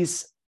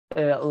these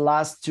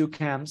last two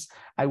camps,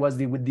 I was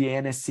with the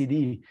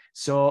NSCD.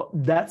 So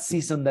that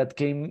season that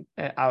came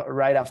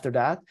right after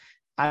that,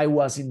 I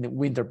was in the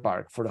winter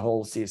park for the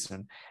whole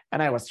season,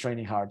 and I was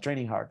training hard.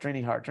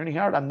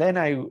 And then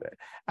I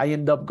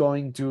ended up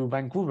going to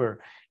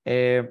Vancouver.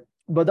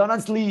 But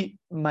honestly,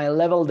 my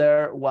level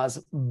there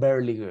was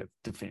barely good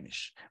to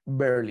finish,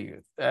 barely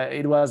good.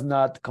 It was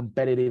not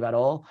competitive at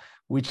all,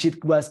 which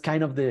it was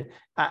kind of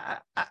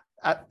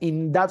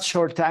in that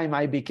short time,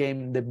 I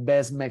became the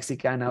best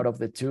Mexican out of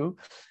the two.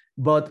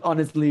 But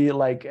honestly,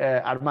 like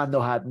Armando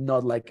had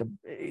not like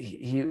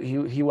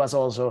he was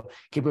also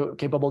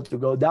capable to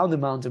go down the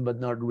mountain, but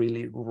not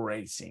really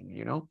racing,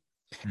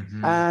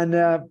 Mm-hmm. And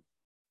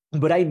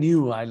but I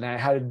knew, and I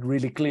had it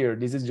really clear.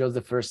 This is just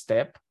the first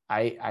step.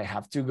 I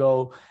have to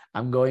go.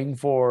 I'm going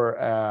for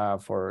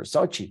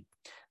Sochi.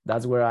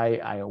 That's where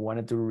I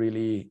wanted to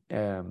really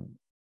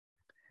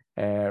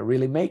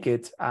really make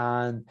it.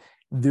 And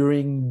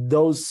during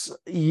those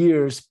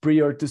years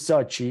prior to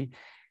Sochi,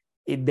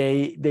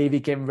 they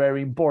became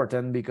very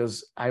important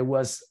because I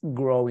was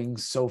growing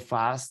so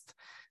fast.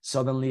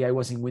 Suddenly, I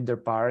was in Winter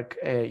Park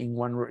in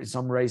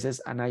some races,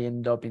 and I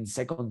ended up in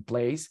second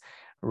place,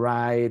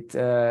 right?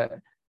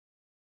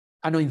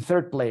 In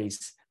third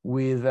place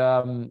with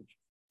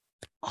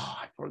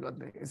I forgot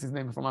his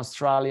name, from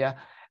Australia,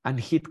 and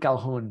Hit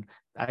Calhoun.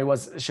 I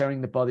was sharing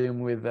the podium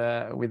with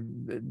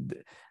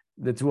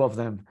the two of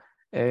them.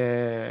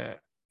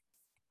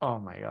 Oh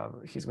my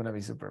God, he's gonna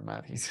be super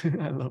mad.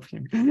 I love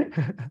him.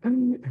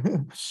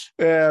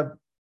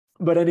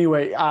 But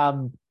anyway,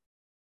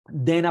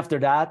 then after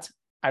that,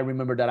 I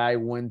remember that I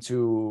went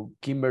to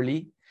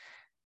Kimberley.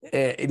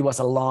 It was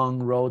a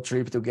long road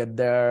trip to get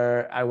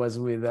there. I was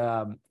with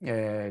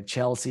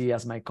Chelsea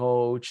as my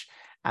coach,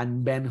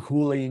 and Ben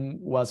Huling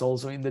was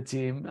also in the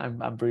team.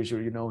 I'm pretty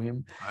sure you know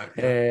him.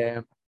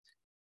 Yeah.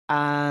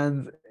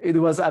 And it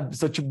was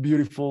such a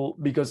beautiful,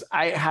 because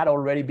I had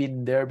already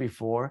been there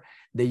before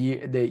the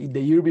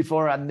year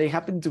before, and they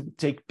happened to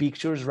take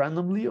pictures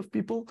randomly of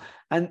people,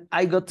 and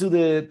I got to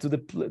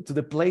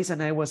the place,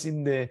 and I was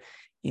in the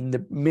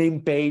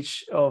main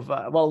page of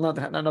not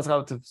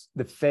how to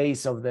the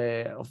face of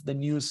the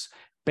news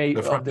page,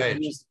 the front of the page.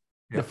 news,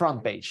 Yep. The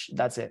front page.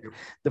 That's it. Yep.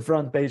 The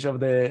front page of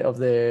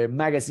the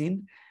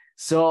magazine.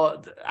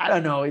 So I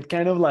don't know, it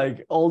kind of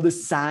like all the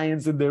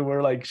signs that they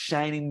were like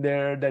shining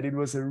there, that it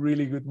was a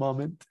really good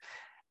moment.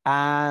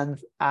 And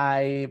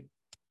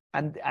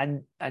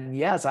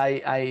yes,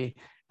 I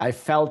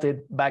felt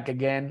it back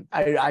again.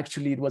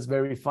 It was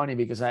very funny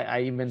because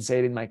I even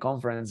said in my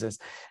conferences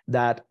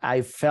that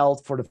I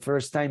felt for the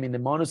first time in the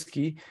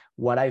monoski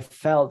what I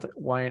felt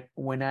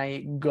when I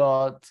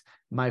got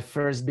my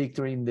first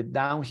victory in the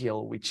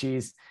downhill, which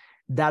is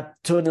that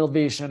tunnel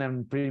vision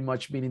and pretty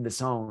much being in the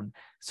zone.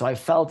 So I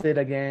felt it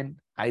again.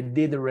 I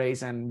did the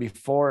race, and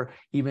before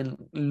even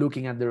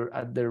looking at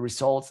the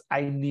results,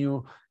 I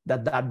knew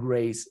that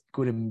race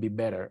couldn't be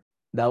better.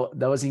 That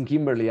was in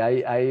Kimberley.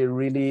 I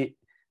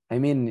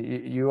mean,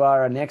 you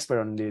are an expert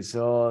on this.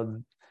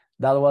 So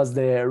that was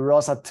the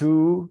Rosa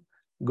 2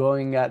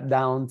 going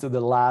down to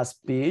the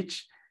last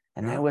pitch,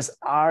 and I was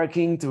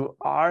arcing to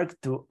arc,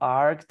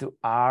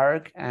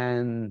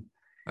 and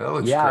that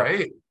looks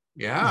great.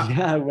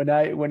 Yeah.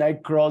 When I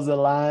crossed the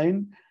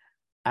line,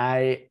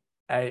 I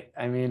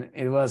mean,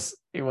 it was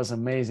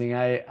amazing.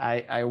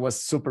 I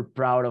was super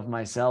proud of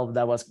myself.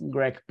 That was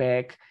Greg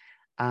Peck,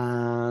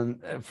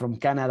 and from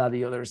Canada,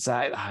 the other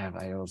side.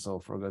 I also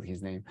forgot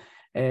his name.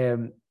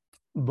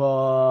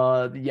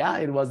 But yeah,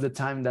 it was the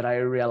time that I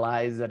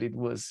realized that it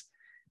was,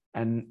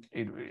 and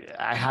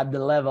I had the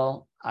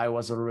level. I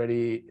was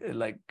already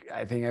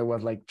I think I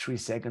was 3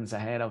 seconds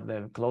ahead of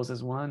the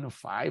closest one, or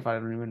 5. I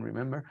don't even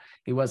remember.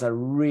 It was a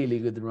really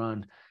good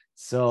run.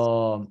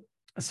 So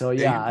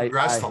yeah, you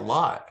progressed a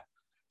lot.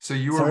 So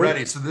you were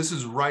ready. So this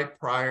is right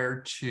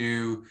prior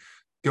to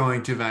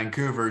going to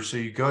Vancouver. So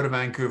you go to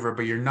Vancouver,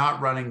 but you're not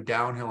running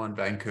downhill in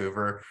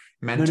Vancouver.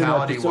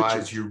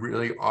 Mentality-wise, you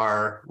really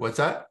are. What's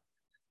that?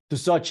 To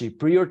Sochi,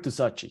 prior to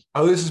Sochi.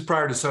 Oh, this is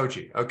prior to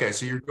Sochi. Okay,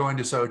 so you're going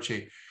to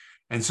Sochi.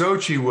 And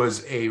Sochi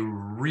was a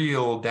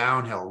real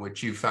downhill,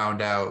 which you found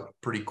out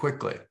pretty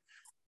quickly.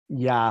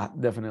 Yeah,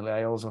 definitely.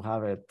 I also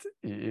have it.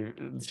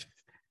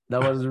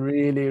 That was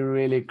really,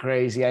 really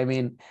crazy. I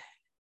mean,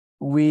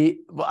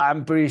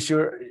 I'm pretty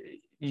sure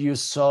you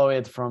saw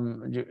it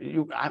from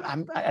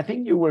I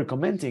think you were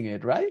commenting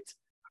it, right?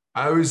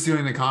 I was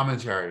doing the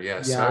commentary.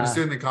 Yes, Yeah. I was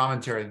doing the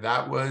commentary.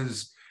 That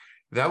was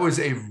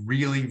a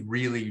really,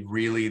 really,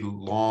 really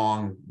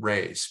long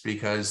race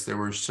because there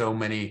were so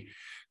many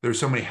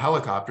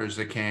helicopters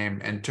that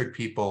came and took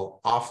people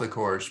off the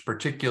course,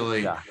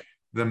 particularly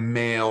the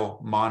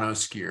male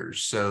monoskiers.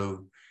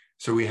 So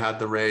we had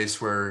the race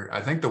where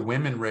I think the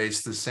women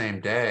raced the same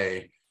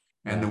day,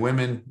 and the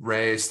women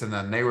raced and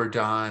then they were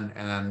done.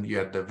 And then you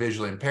had the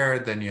visually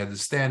impaired, then you had the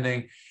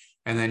standing,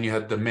 and then you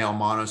had the male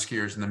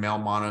monoskiers, and the male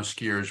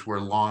monoskiers were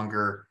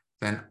longer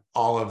than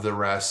all of the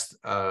rest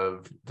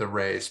of the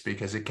race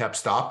because it kept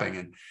stopping.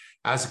 And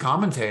as a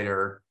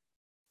commentator,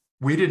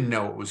 we didn't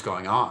know what was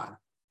going on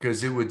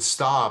because it would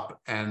stop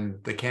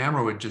and the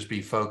camera would just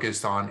be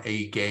focused on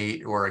a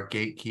gate or a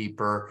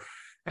gatekeeper,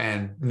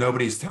 and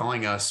nobody's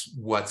telling us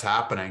what's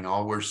happening.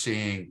 All we're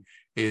seeing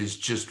is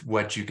just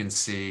what you can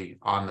see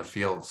on the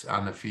fields,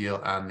 on the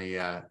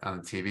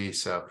TV.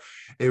 So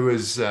it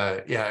was,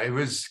 it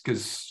was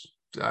because,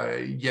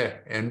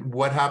 And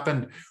what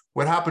happened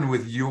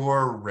with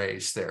your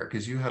race there?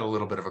 Because you had a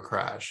little bit of a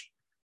crash.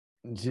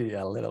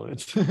 Yeah, a little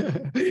bit.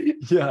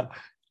 Yeah.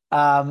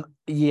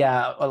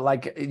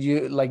 Like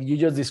you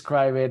just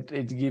described it.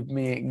 It gave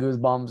me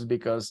goosebumps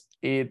because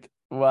it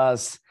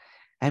was,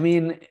 I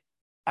mean,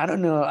 I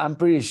don't know. I'm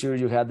pretty sure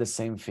you had the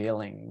same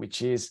feeling,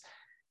 which is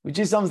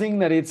something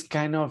that it's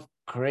kind of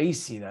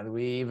crazy that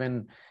we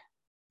even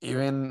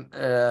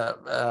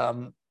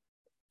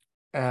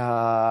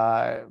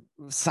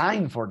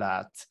sign for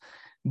that.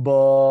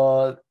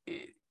 But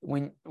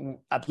when,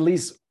 at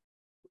least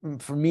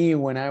for me,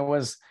 when I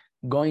was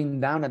going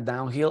down a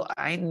downhill,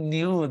 I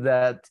knew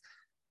that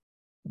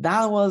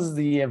was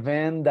the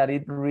event that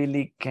it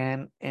really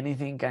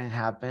anything can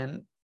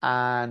happen.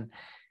 And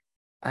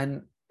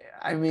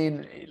I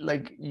mean,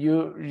 like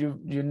you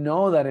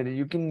know that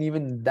you can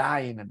even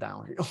die in a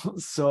downhill.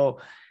 So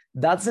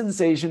that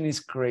sensation is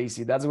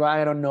crazy. That's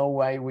why I don't know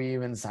why we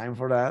even signed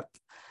for that.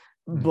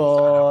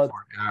 But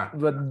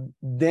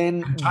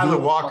then and Tyler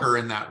Walker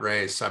in that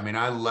race, I mean,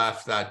 I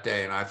left that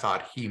day and I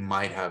thought he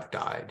might have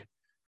died.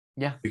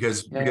 Yeah.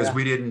 Because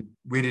we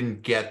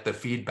didn't get the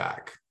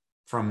feedback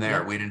from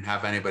there. Yeah. We didn't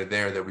have anybody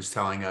there that was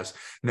telling us,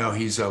 no,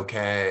 he's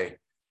okay.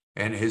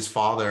 And his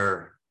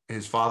father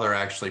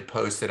actually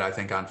posted, I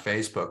think, on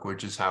Facebook,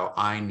 which is how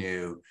I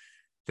knew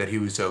that he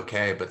was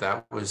okay. But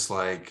that was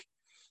like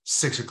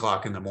 6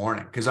 o'clock in the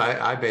morning. Because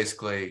I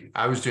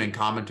was doing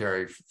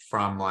commentary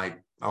from like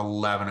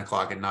 11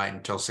 o'clock at night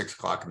until 6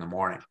 o'clock in the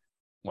morning.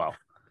 Wow.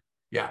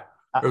 Yeah.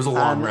 It was a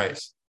long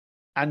race.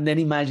 And then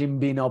imagine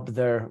being up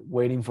there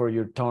waiting for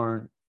your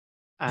turn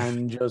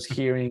and just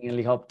hearing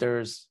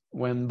helicopters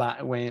going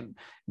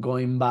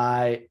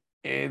by.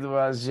 It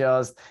was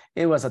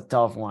a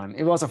tough one.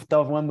 It was a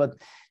tough one, but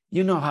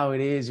you know how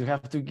it is. You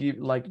have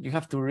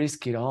to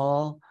risk it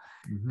all.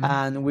 Mm-hmm.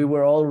 And we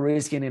were all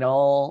risking it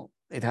all.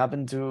 It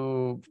happened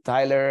to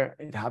Tyler.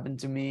 It happened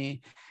to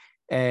me.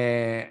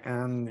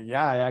 And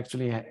yeah, I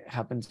actually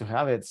happened to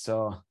have it.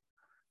 So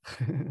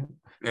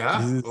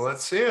yeah,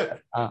 let's see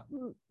it.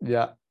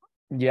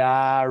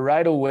 Yeah,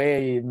 right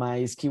away,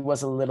 my ski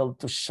was a little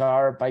too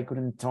sharp. I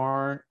couldn't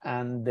turn,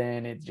 and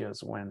then it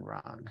just went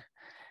wrong.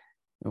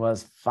 It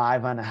was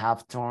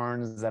 5.5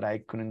 turns that I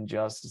couldn't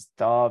just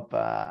stop.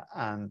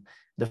 And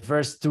the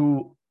first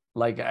two,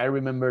 like I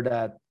remember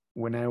that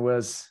when I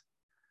was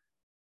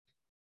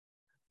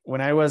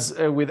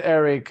with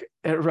Eric,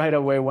 right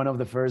away, one of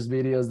the first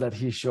videos that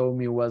he showed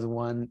me was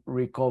one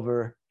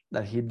recover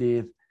that he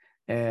did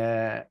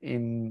at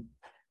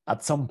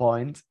some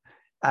point.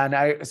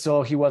 And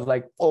so he was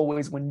like,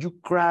 always when you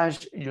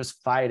crash, you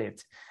just fight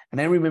it.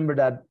 And I remember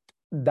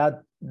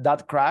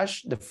that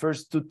crash, the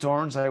first 2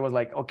 turns, I was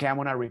like, okay, I'm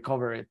gonna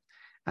recover it.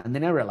 And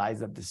then I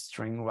realized that the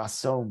strain was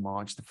so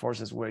much, the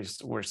forces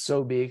were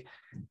so big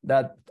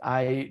that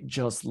I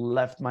just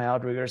left my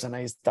outriggers and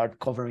I started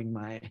covering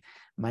my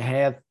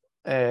head.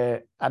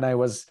 And I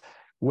was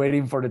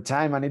waiting for the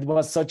time, and it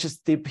was such a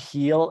steep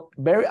hill,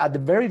 at the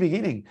very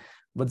beginning,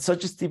 but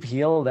such a steep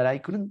hill that I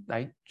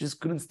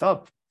just couldn't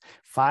stop.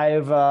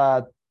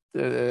 5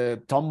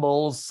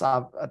 tumbles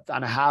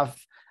and a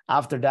half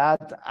after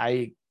that,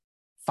 I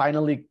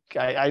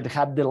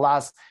had the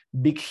last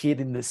big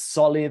hit in the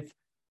solid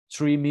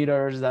 3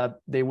 meters that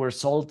they were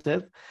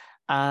salted,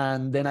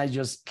 and then I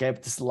just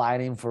kept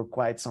sliding for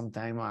quite some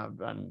time,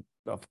 and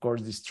of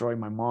course destroyed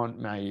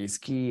my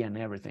ski and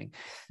everything.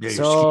 Yeah,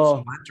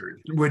 your ski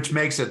splintered, which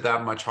makes it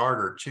that much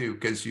harder too,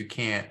 because you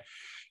can't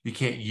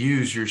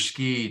use your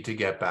ski to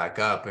get back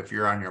up. If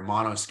you're on your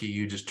mono ski,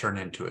 you just turn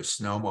into a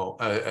snowball,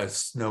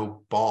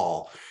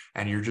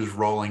 and you're just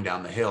rolling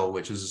down the hill,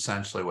 which is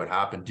essentially what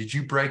happened. Did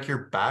you break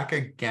your back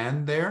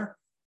again there?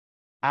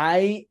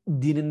 I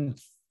didn't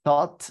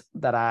thought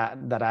that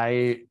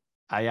I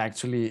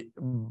actually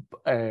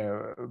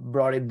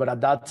brought it, but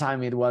at that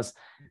time it was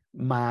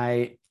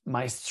my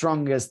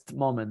strongest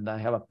moment. I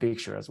have a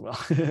picture as well.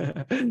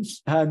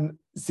 And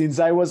since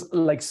I was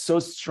like so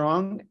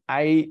strong,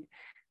 I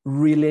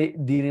really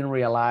didn't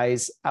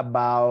realize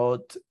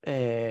about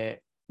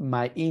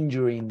my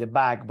injury in the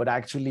back, but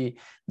actually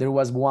there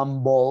was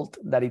one bolt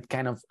that it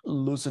kind of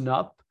loosened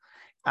up,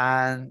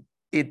 and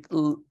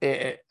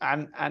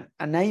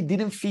and I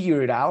didn't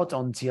figure it out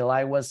until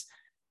I was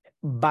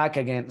back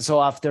again.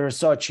 So after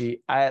Sochi,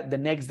 the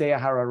next day I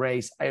had a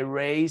race. I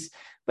raced,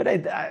 but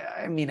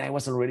I mean I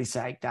was already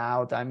psyched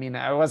out. I mean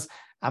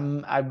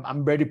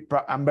I'm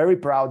very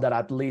proud that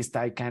at least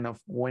I kind of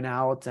went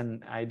out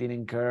and I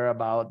didn't care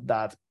about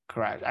that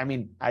crash. I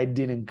mean I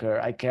didn't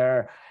care. I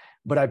care,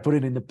 but I put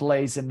it in the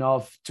place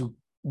enough to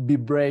be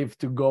brave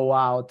to go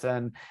out.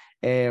 And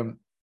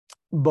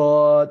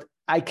but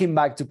I came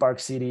back to Park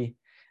City.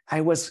 I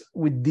was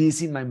with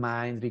this in my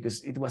mind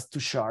because it was too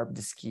sharp,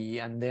 the ski.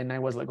 And then I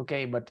was like,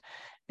 okay, but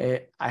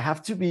I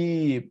have to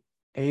be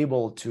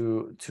able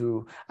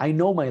to, I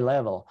know my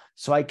level.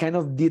 So I kind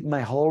of did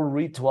my whole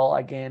ritual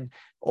again,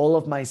 all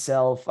of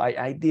myself.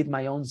 I did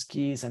my own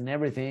skis and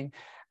everything.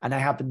 And I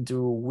happened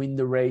to win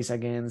the race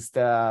against,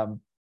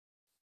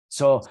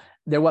 so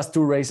there was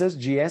two races,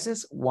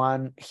 GSs,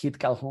 one Hit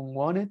Calhoun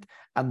won it,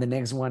 and the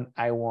next one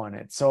I won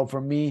it. So for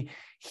me,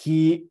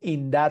 he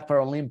in that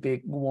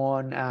Paralympic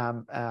won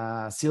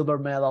silver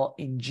medal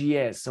in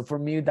GS. So for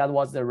me, that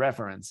was the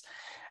reference.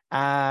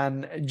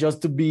 And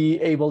just to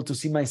be able to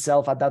see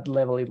myself at that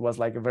level, it was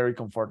like a very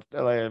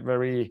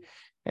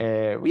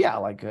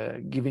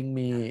giving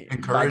me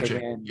back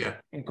again. Yeah.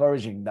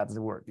 Encouraging, that's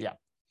the word. Yeah.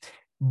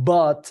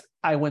 But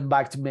I went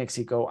back to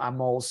Mexico.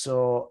 I'm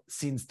also,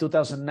 since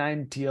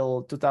 2009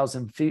 till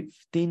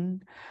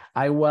 2015,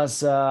 I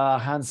was a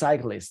hand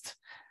cyclist.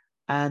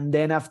 And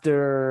then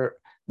after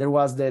there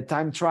was the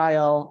time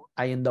trial,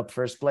 I ended up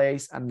first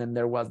place. And then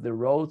there was the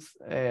road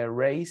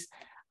race,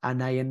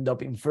 and I ended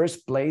up in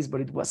first place,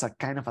 but it was a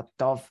kind of a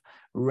tough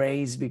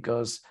race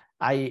because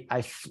I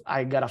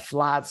got a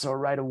flat. So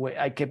right away,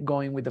 I kept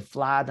going with the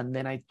flat, and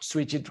then I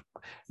switched it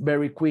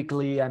very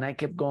quickly, and I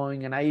kept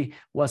going, and I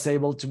was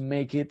able to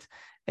make it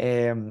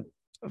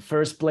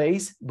first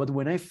place. But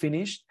when I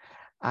finished,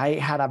 I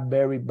had a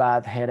very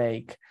bad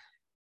headache,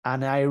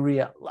 and I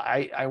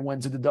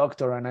went to the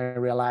doctor, and I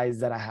realized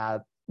that I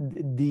had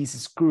this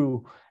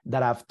screw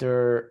that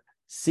after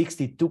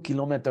 62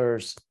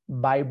 kilometers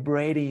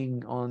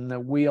vibrating on the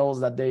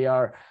wheels that they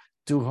are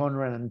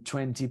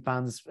 220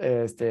 pounds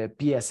the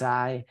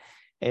PSI,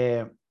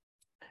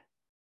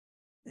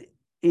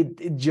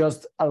 it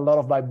just a lot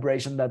of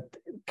vibration that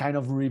kind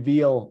of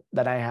revealed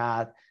that I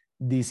had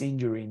this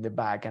injury in the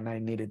back and I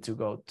needed to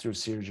go through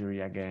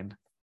surgery again.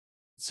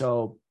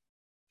 So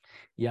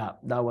yeah,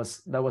 that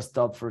was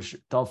tough for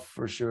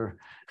sure.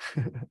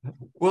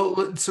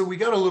 Well, so we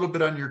got a little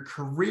bit on your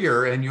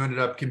career, and you ended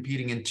up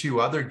competing in 2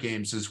 other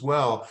games as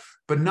well.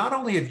 But not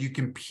only have you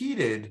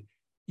competed,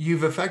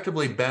 you've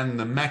effectively been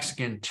the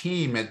Mexican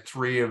team at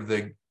 3 of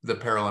the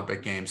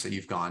Paralympic games that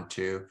you've gone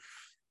to.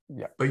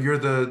 Yeah. But you're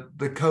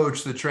the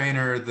coach, the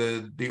trainer,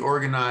 the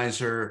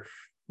organizer.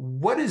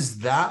 What is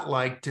that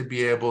like to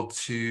be able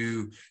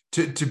to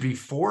be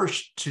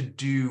forced to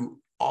do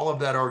all of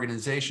that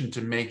organization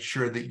to make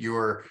sure that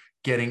you're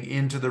getting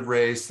into the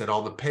race, that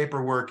all the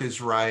paperwork is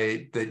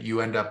right, that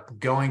you end up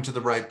going to the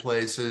right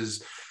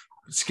places,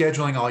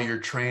 scheduling all your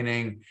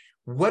training?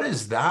 What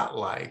is that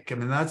like? I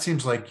mean, that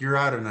seems like you're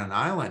out on an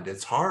island.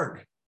 It's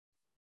hard.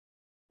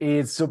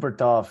 It's super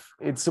tough.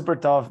 It's super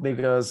tough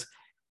because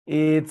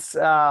it's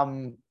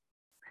you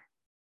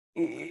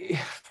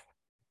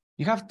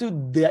have to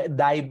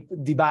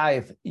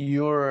divide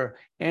your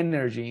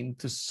energy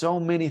into so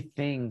many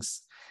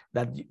things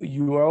that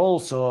you are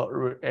also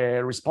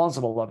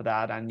responsible of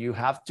that, and you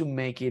have to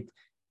make it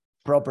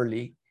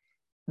properly.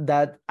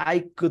 That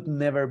I could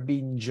never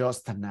be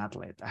just an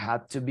athlete. I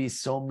had to be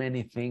so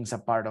many things a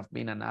part of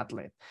being an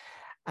athlete.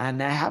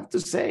 And I have to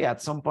say,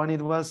 at some point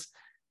it was,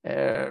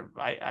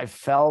 I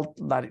felt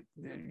that,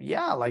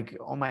 yeah, like,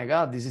 oh my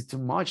God, this is too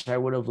much. I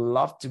would have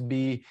loved to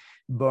be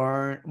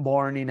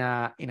born in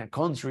a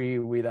country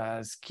with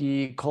a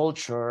ski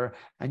culture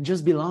and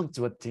just belong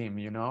to a team,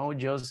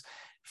 just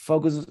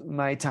focus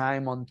my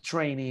time on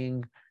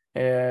training,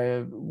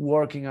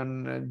 working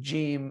on a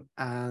gym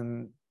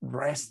and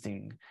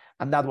resting.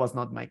 And that was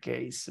not my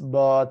case.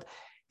 But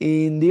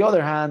in the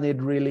other hand,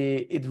 it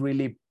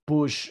really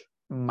pushed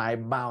my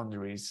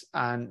boundaries,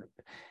 and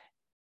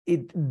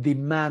it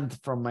demanded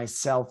from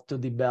myself to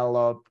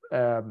develop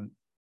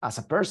as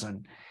a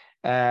person.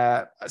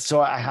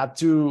 So I had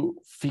to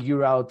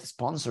figure out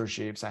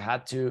sponsorships. I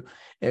had to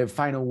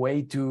find a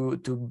way to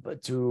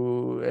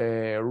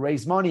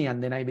raise money,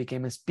 and then I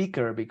became a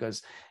speaker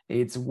because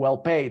it's well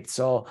paid.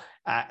 So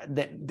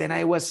then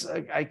I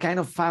kind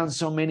of found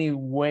so many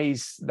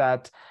ways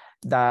that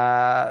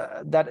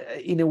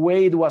in a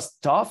way it was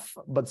tough,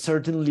 but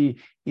certainly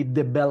it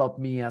developed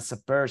me as a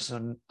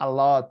person a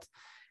lot.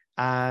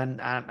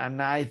 And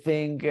I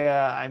think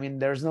I mean,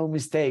 there's no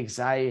mistakes.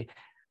 I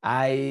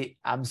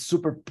am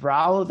super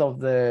proud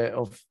of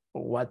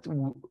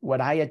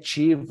what I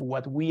achieved,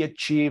 what we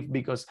achieved,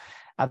 because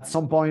at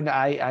some point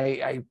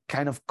I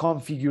kind of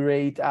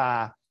configurate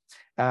a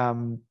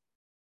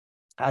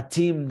a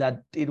team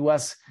that it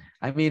was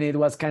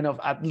kind of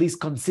at least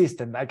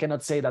consistent. I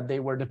cannot say that they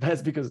were the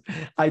best because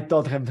I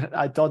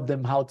taught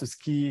them how to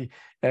ski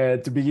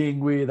to begin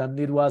with, and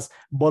it was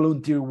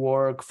volunteer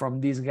work from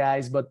these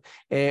guys. But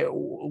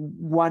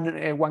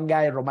one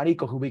guy,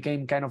 Romarico, who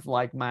became kind of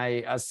like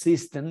my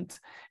assistant,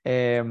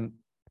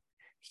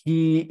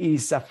 he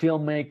is a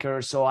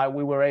filmmaker, so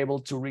we were able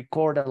to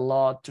record a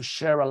lot, to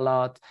share a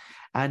lot,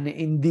 and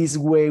in this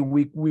way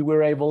we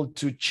were able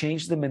to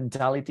change the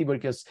mentality,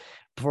 because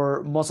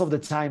for most of the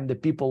time the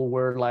people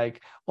were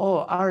like, "Oh,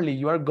 Arly,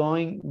 you are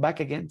going back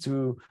again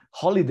to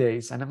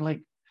holidays," and I'm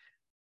like,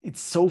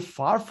 it's so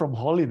far from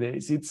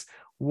holidays. It's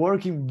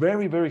working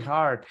very, very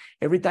hard.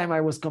 Every time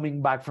I was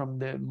coming back from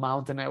the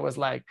mountain, I was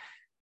like,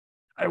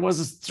 I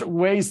was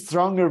way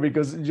stronger,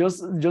 because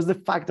just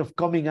the fact of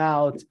coming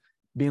out,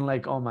 being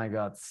like, oh my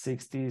God,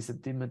 60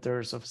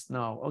 centimeters of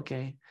snow.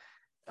 Okay,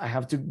 I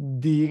have to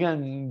dig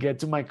and get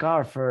to my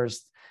car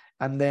first.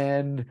 And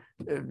then,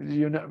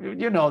 you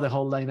know the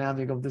whole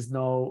dynamic of the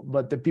snow,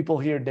 but the people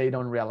here, they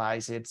don't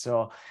realize it.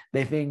 So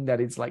they think that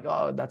it's like,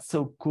 oh, that's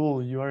so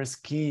cool, you are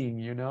skiing,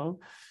 you know?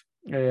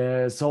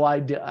 So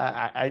I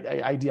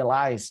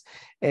idealize.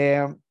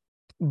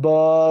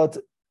 But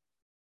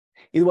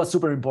it was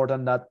super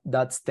important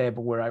that step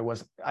where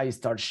I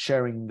start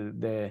sharing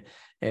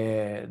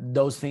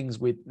those things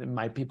with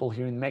my people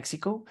here in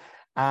Mexico.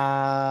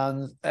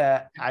 And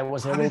I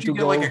was able to go. How did you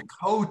get like a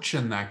coach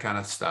and that kind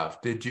of stuff?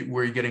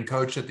 Were you getting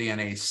coached at the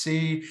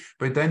NAC,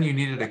 but then you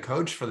needed a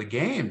coach for the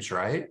games,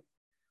 right?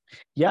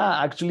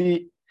 Yeah,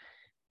 actually,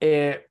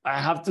 I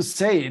have to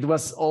say it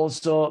was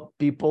also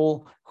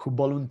people who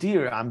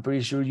volunteer. I'm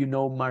pretty sure you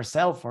know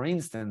Marcel, for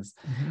instance.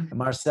 Mm-hmm.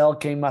 Marcel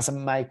came as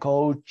my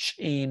coach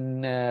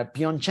in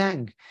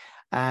Pyeongchang,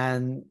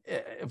 and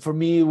for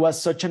me it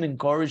was such an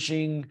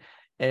encouraging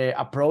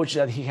approach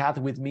that he had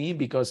with me,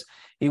 because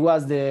it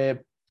was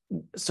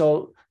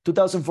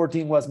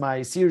 2014 was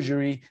my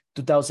surgery.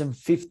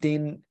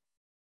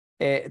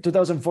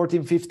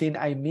 2014-15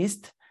 I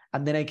missed,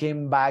 and then I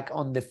came back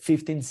on the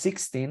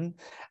 15-16,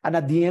 and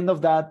at the end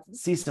of that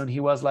season he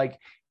was like,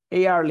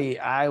 "Hey Arly,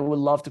 I would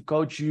love to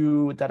coach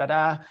you,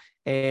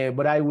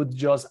 but I would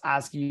just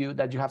ask you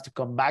that you have to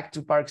come back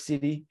to Park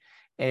City."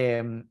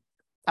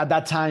 At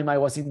that time, I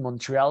was in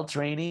Montreal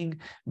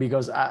training,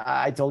 because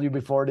I told you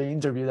before the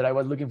interview that I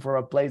was looking for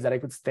a place that I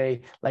could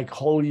stay like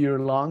whole year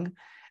long.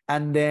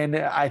 And then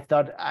I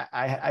thought,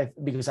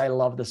 because I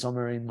love the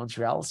summer in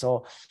Montreal,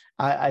 so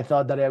I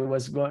thought that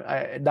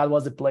that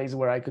was the place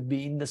where I could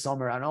be in the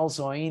summer and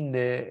also in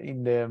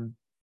the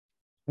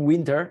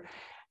winter.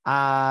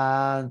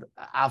 And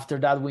after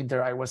that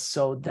winter, I was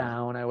so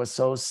down. I was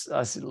so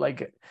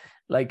like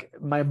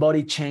my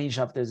body changed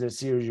after the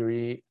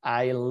surgery.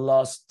 I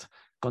lost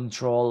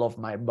control of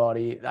my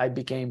body. I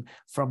became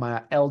from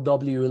a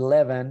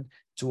LW11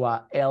 to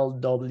a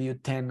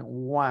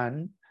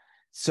LW10-1.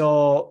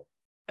 So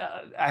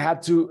I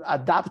had to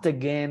adapt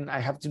again. I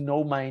have to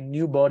know my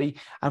new body.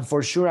 And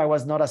for sure, I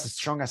was not as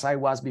strong as I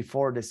was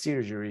before the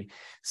surgery.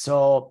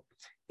 So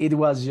it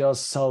was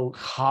just so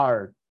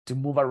hard to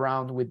move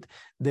around with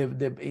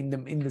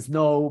in the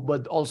snow,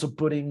 but also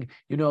putting,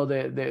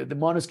 the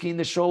monoski in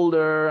the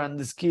shoulder and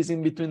the skis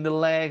in between the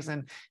legs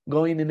and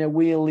going in a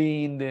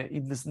wheelie in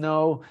the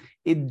snow.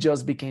 It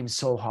just became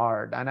so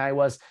hard, and I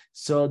was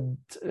so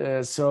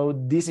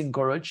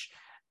disencouraged.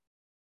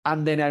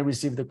 And then I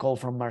received the call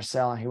from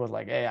Marcel, and he was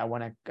like, "Hey, I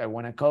want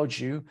to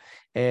coach you,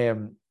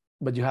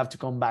 but you have to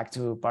come back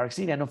to Park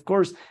City." And of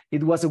course,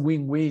 it was a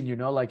win-win.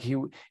 Like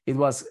it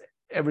was.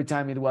 Every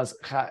time it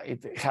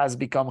has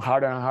become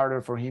harder and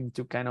harder for him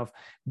to kind of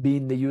be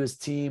in the US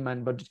team,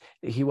 but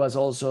he was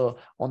also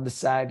on the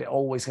side,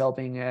 always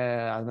helping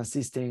and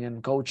assisting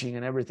and coaching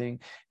and everything,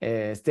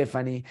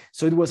 Stephanie.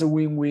 So it was a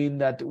win-win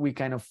that we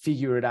kind of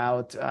figured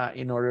out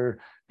in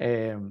order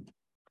to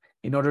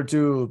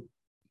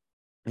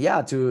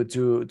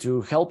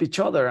help each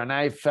other. And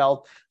I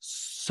felt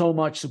so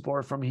much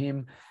support from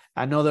him.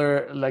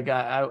 Another, like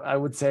I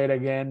would say it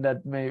again,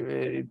 that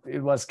maybe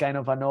it was kind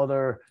of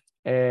another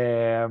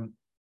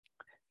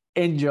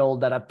angel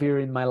that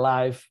appeared in my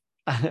life.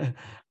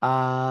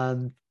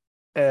 and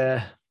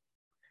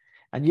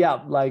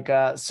yeah, like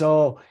I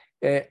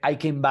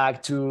came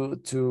back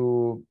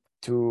to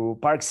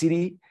Park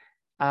City,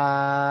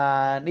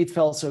 and it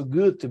felt so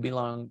good to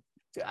belong.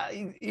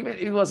 Even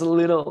it was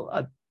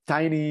a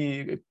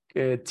tiny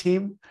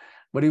team,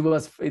 but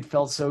it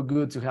felt so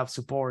good to have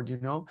support,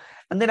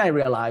 And then I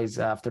realized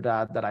after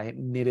that I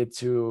needed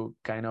to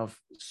kind of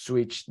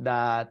switch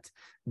that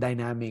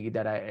dynamic,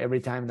 that every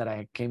time that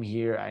I came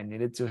here, I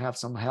needed to have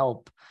some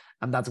help.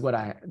 And that's what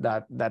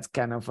that's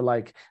kind of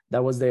like,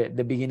 that was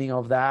the beginning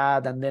of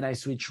that. And then I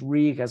switched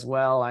rig as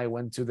well. I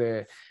went to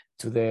the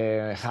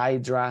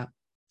Hydra.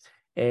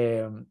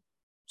 So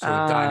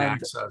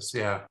Dynaxis,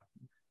 yeah.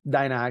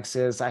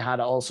 Dynaxis. I had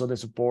also the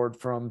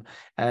support from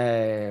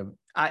I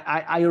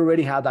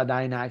already had a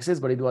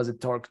Dynaxis, but it was a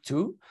Torque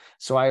 2.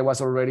 So I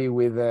was already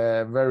with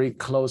very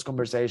close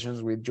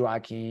conversations with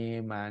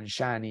Joachim and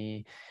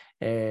Shani.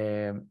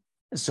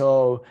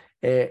 So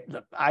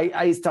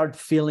I start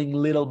feeling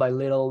little by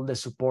little the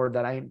support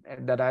that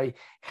I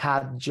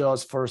had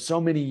just for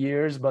so many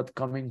years, but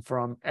coming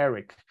from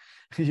Eric,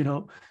 you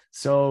know.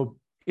 So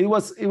it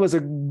was a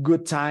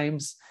good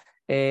times.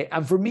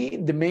 And for me,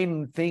 the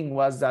main thing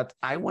was that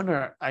I went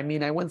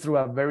through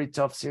a very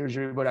tough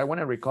surgery, but I want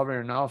to recover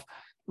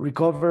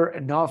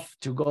enough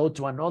to go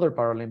to another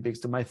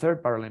Paralympics, to my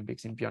third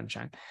Paralympics in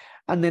Pyeongchang.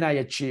 And then I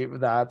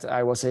achieved that.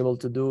 I was able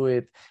to do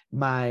it.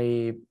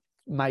 My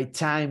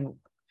time,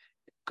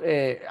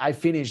 I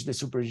finished the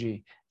Super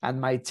G, and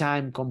my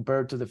time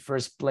compared to the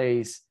first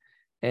place,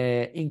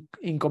 in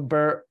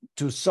compare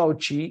to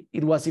Sochi,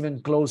 it was even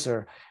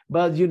closer.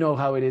 But you know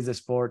how it is, the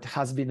sport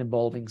has been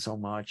evolving so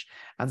much,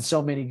 and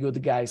so many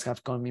good guys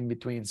have come in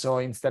between. So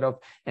instead of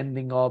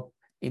ending up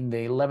in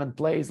the 11th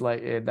place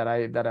like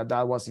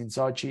that was in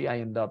Sochi, I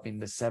ended up in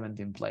the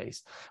 17th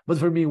place. But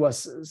for me, it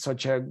was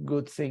such a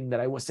good thing that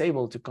I was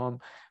able to come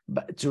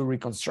to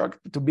reconstruct,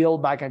 to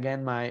build back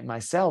again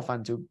myself,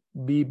 and to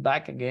be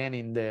back again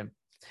in the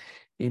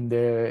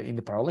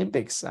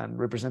Paralympics and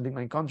representing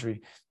my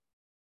country.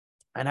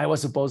 And I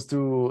was supposed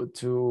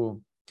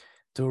to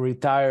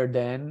retire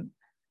then,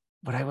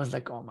 but I was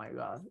like, oh my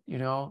God, you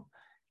know,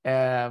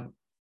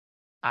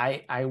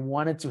 I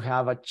wanted to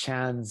have a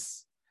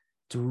chance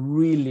to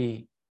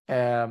really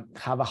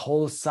have a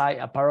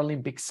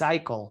Paralympic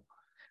cycle,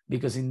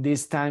 because in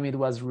this time it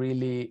was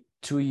really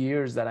 2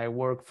 years that I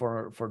worked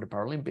for the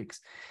Paralympics.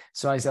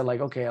 So I said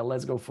like, okay,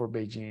 let's go for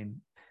Beijing.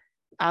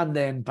 And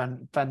then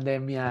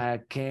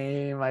pandemia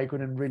came. I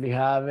couldn't really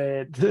have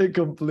it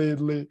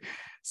completely.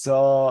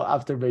 So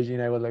after Beijing,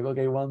 I was like,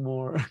 okay, one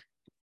more.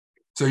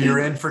 So you're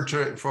in for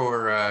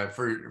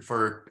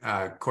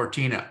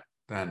Cortina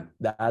then.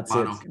 That's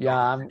it.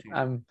 Yeah,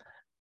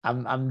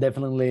 I'm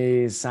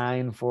definitely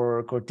signed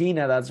for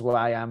Cortina. That's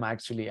why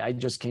I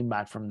just came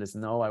back from the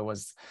snow. I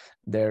was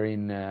there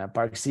in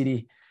Park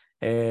City.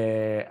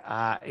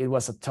 It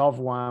was a tough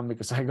one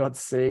because I got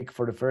sick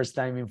for the first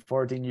time in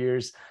 14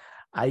 years.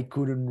 I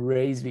couldn't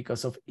race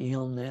because of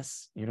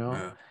illness, you know.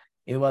 Yeah.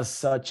 It was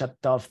such a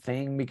tough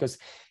thing because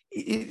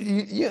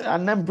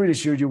and I'm pretty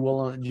sure you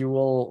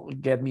will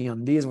get me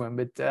on this one,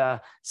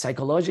 but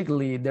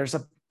psychologically there's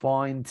a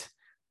point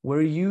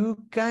where you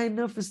kind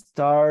of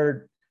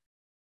start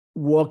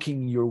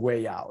walking your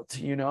way out,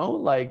 you know,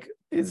 like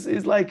it's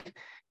like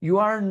you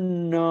are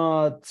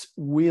not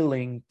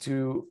willing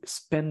to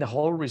spend the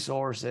whole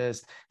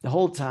resources, the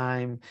whole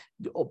time,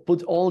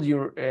 put all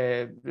your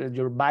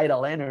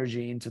vital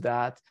energy into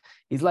that.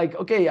 It's like,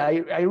 okay,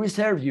 I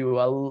reserve you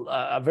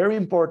a very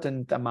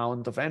important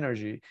amount of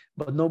energy,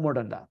 but no more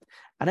than that.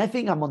 And I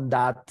think I'm on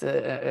that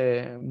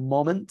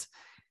moment,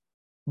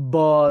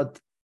 but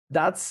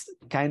that's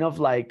kind of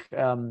like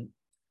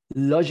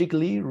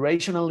logically,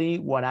 rationally,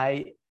 what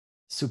I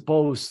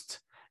supposed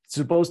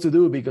to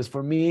do, because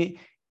for me,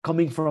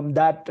 coming from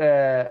that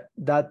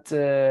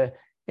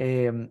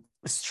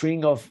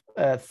string of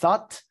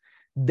thought,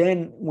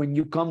 then when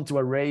you come to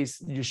a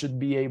race, you should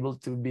be able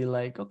to be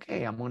like,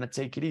 okay, I'm gonna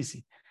take it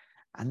easy.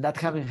 And that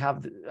haven't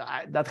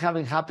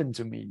happened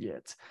to me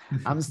yet.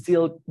 I'm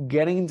still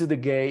getting into the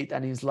gate,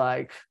 and it's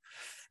like,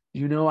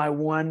 you know,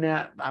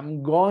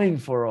 I'm going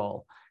for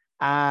all.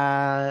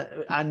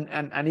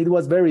 And it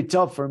was very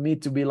tough for me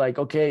to be like,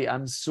 okay,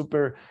 I'm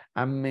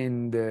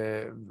in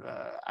the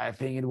I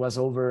think it was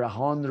over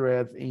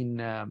 100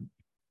 in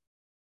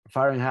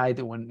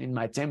Fahrenheit when in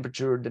my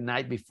temperature the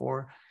night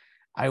before.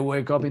 I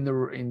wake up in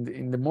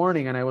the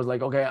morning, and I was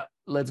like, okay,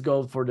 let's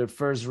go for the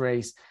first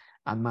race.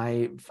 And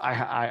I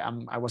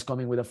was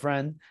coming with a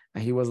friend,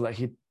 and he was like,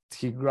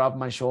 he grabbed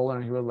my shoulder,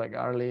 and he was like,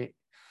 Arly,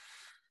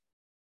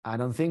 I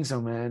don't think so,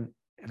 man.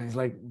 And he's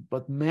like,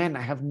 but man,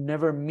 I have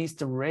never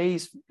missed a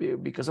race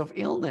because of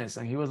illness.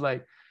 And he was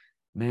like,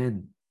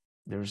 man,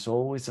 there's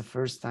always a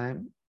first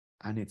time,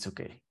 and it's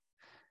okay.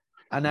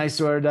 And I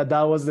swear that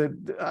was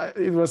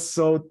it was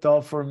so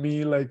tough for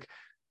me. Like,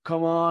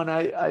 come on.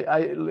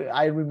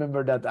 I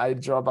remember that I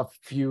dropped a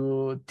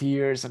few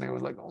tears, and I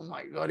was like, oh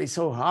my God, it's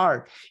so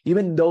hard.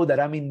 Even though that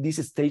I'm in this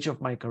stage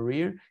of my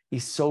career,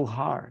 it's so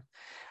hard.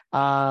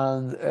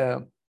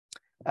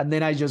 And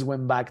then I just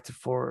went back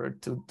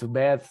to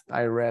bed.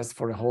 I rest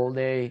for a whole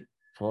day,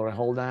 for a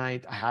whole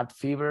night. I had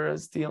fever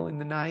still in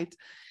the night.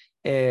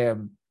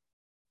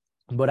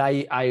 But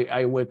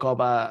I wake up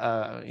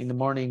in the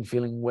morning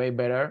feeling way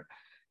better.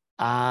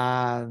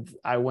 And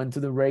I went to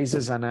the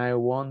races, and I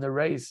won the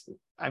race.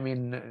 I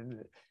mean,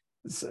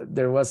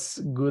 there was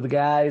good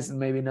guys,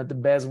 maybe not the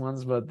best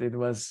ones, but it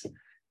was,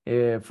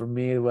 for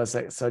me, it was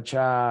such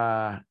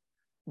a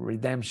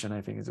redemption,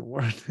 I think is a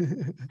word.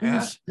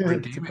 Yeah,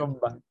 to come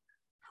back.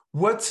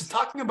 What's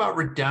talking about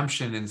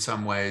redemption in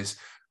some ways?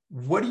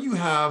 What do you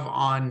have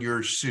on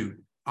your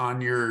suit,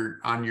 on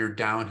your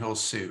downhill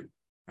suit,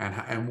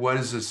 and what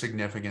is the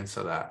significance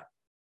of that?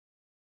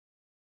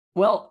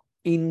 Well,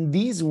 in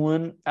this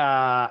one,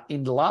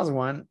 in the last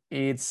one,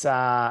 it's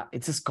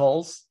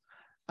skulls,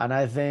 and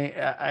I think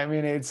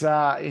it's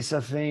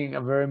a thing,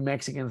 a very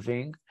Mexican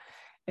thing.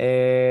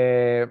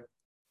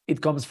 It it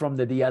comes from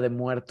the Dia de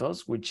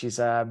Muertos, which is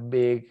a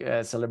big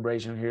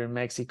celebration here in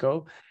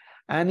Mexico.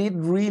 And it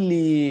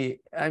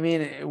really, I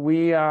mean,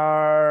 we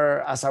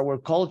are, as our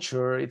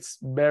culture, it's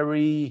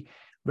very,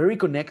 very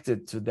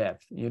connected to death,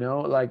 you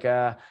know, like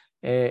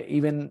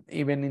even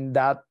in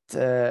that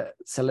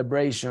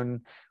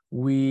celebration,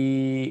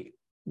 we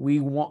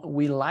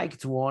like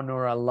to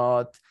honor a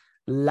lot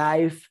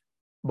life,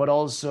 but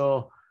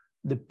also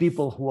the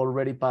people who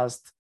already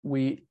passed.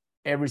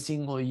 Every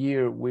single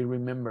year we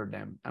remember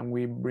them, and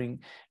we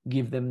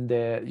give them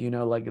the, you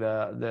know, like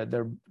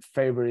their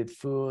favorite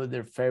food,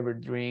 their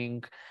favorite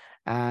drink,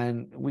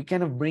 and we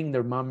kind of bring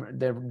their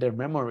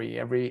memory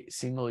every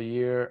single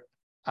year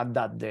at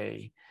that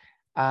day.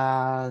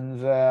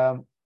 And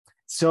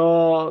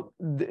so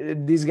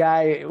this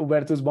guy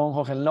Hubertus von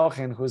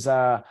Hohenlohen,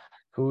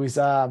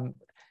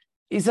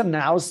 he's an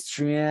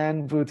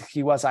Austrian, but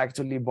he was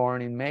actually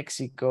born in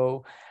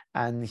Mexico,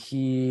 and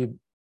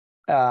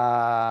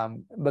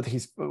but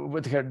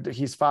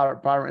his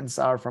parents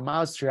are from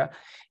Austria.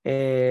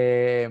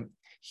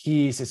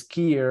 He is a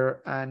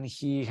skier, and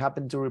he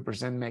happened to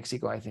represent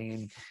Mexico, I think,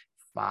 in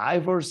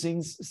 5 or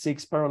 6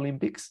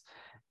 Paralympics.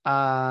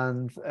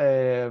 And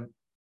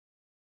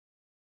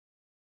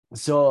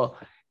so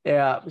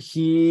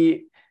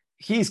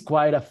he's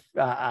quite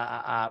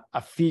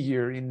a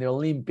figure in the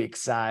Olympic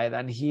side,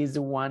 and he's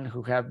the one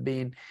who have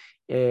been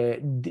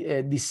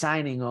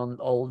designing on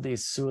all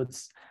these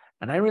suits,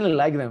 and I really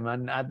like them.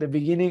 And at the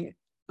beginning,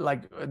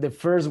 like the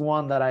first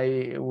one that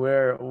I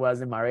wear was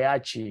the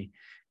mariachi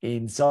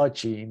in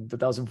Sochi in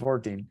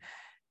 2014.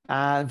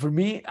 And for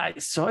me, I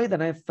saw it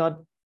and I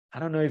thought, I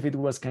don't know if it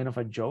was kind of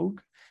a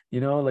joke,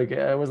 you know, like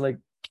I was like,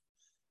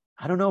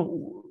 I don't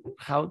know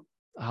how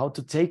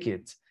to take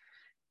it.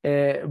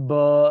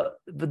 But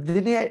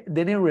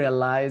then I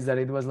realized that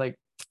it was like,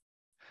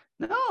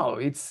 no,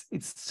 it's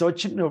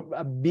such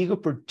a big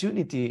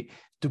opportunity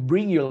to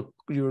bring your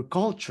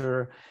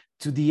culture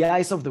to the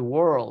eyes of the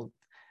world.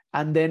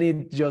 And then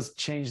it just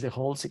changed the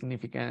whole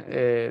significant,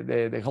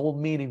 the whole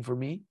meaning for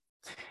me.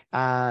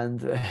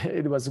 And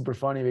it was super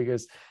funny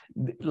because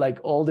like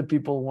all the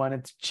people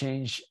wanted to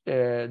change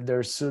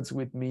their suits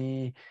with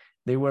me.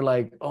 They were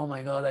like, oh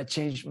my God, I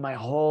changed my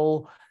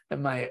whole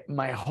my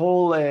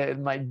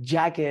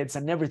jackets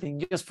and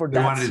everything just for that.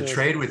 They wanted to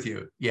trade with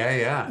you.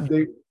 Yeah.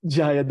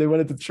 They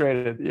wanted to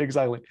trade it.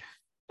 Exactly.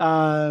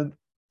 But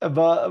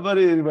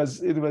it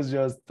was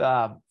just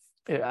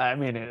I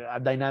mean, a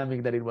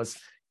dynamic that it was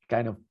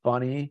kind of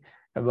funny,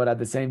 but at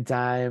the same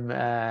time,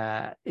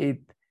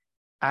 it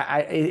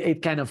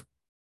kind of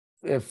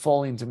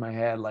fall into my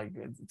head, like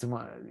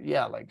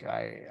like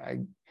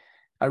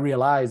I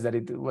realized that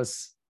it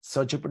was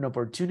such an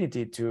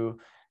opportunity to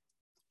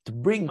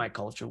bring my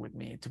culture with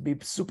me, to be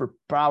super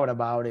proud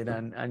about it,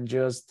 and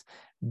just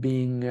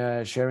being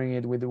sharing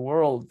it with the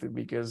world.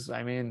 Because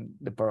I mean,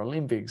 the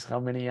Paralympics,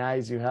 how many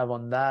eyes you have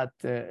on that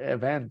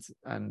event,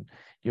 and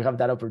you have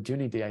that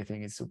opportunity. I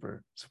think it's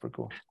super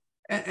cool.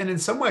 And in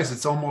some ways,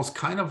 it's almost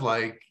kind of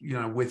like, you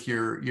know, with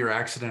your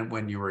accident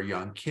when you were a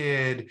young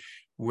kid,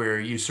 where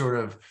you sort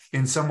of,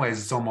 in some ways,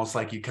 it's almost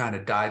like you kind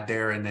of died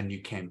there and then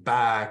you came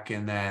back.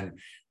 And then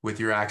with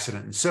your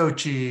accident in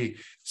Sochi,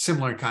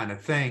 similar kind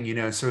of thing, you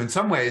know. So in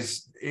some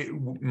ways,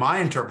 my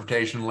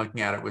interpretation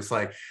looking at it was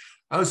like,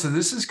 oh, so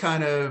this is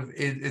kind of,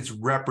 it's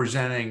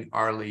representing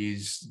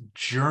Arly's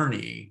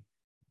journey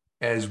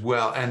as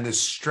well, and the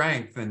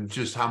strength, and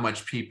just how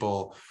much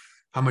people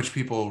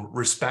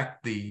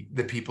respect the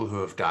people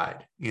who have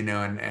died, you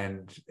know,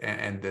 and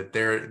that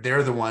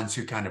they're the ones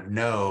who kind of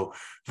know,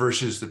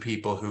 versus the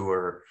people who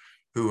are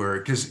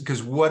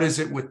because what is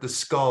it with the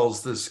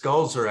skulls? The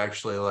skulls are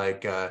actually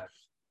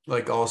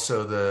like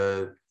also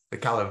the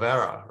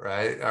calavera,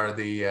 right? Are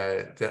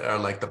that are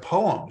like the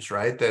poems,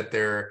 right? That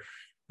they're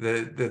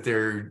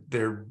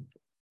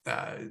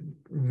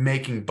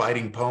making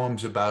biting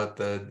poems about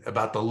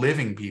the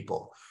living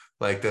people.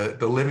 Like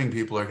the living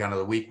people are kind of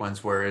the weak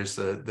ones, whereas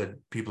the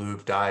people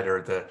who've died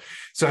are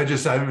so I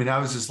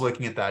was just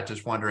looking at that,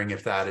 just wondering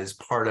if that is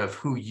part of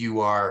who you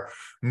are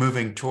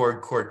moving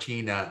toward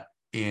Cortina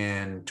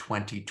in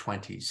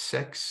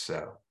 2026.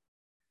 So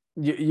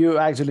you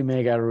actually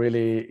make a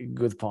really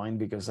good point,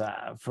 because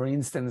for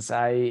instance,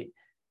 I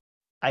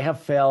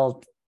have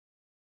felt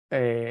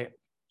 3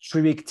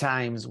 big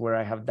times where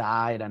I have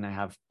died and I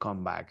have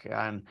come back,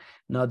 and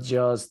not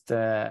just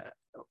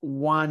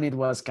one. It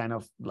was kind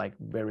of like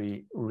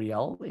very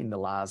real. In the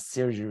last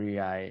surgery,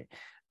 I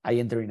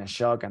entered in a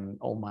shock and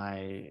all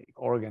my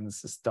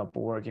organs stopped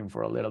working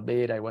for a little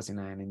bit. I was in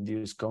an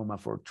induced coma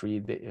for 3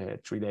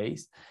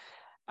 days,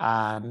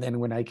 and then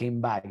when I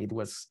came back, it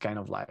was kind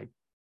of like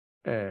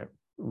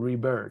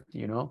rebirth,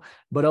 you know.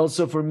 But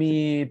also for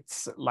me,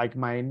 it's like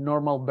my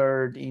normal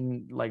birth,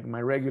 in like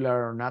my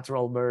regular or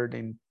natural birth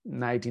in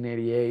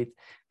 1988,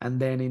 and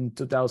then in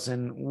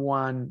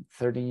 2001,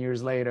 13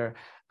 years later,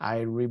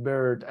 I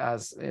rebirth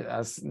as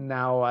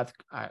now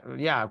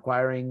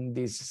acquiring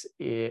this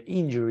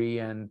injury,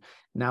 and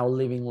now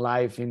living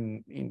life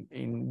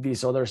in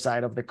this other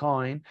side of the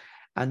coin.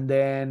 And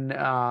then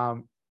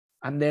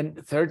And then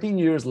 13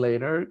 years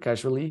later,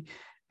 casually,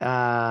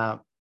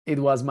 it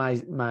was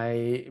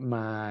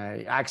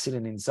my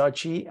accident in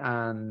Sochi,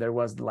 and there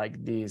was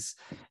like this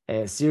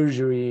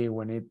surgery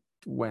when it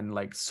went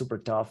like super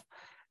tough.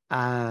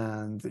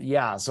 And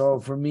yeah, so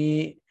for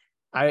me,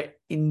 I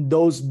in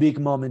those big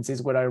moments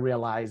is where I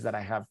realized that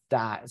I have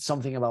died.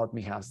 Something about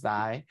me has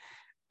died,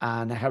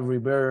 and I have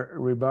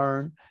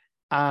reborn.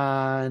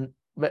 And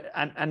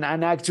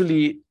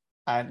actually,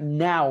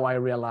 now I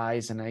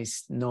realize, and I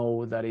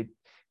know that it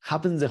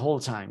happens the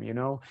whole time.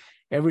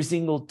 Every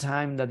single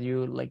time that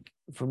you like.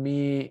 For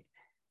me,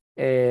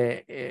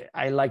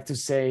 I like to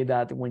say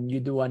that when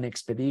you do an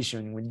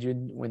expedition, when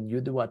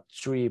you do a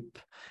trip,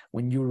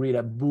 when you read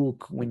a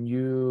book, when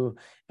you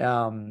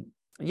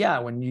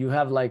when you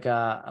have like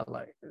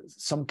like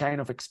some kind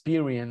of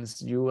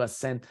experience, you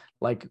ascend,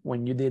 like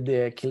when you did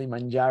the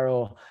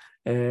Kilimanjaro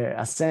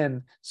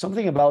ascent,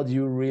 something about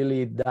you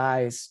really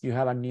dies. You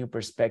have a new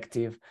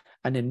perspective,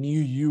 and a new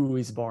you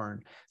is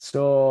born.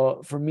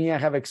 So for me, I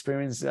have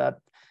experienced that,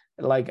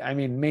 like, I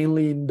mean,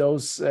 mainly in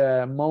those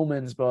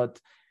moments, but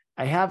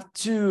I had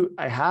to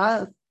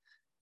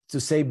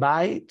say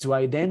bye to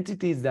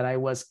identities that I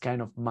was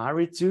kind of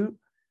married to,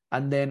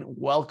 and then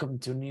welcome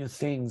to new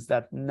things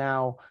that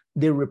now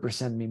they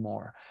represent me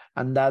more.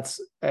 And that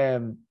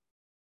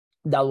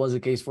was the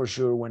case for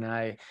sure when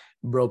I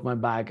broke my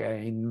back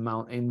in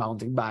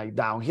mountain bike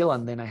downhill,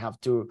 and then I have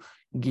to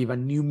give a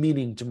new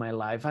meaning to my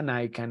life, and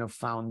I kind of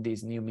found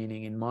this new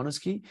meaning in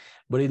monoski.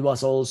 But it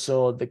was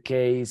also the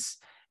case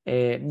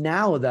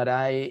now that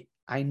I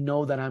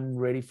know that I'm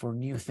ready for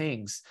new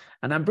things,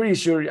 and I'm pretty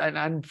sure, and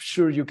I'm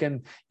sure you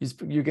can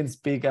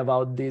speak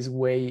about this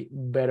way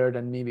better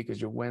than me because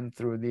you went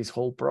through this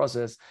whole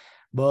process.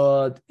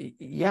 But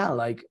yeah,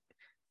 like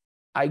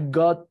I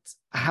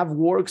have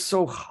worked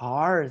so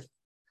hard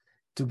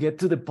to get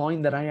to the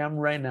point that I am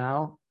right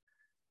now.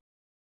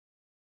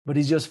 But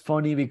it's just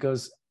funny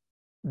because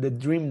the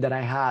dream that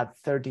I had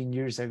 13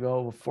 years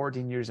ago,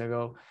 14 years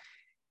ago,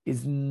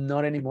 is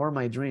not anymore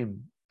my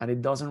dream, and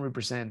it doesn't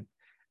represent.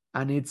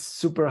 And it's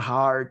super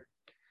hard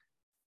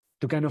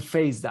to kind of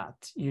face that,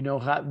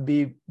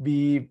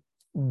 be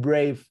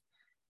brave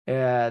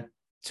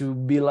to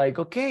be like,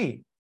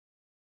 okay,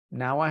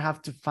 now I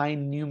have to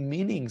find new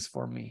meanings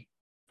for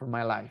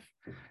my life.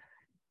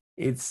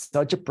 It's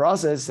such a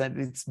process, and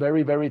it's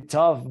very, very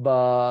tough,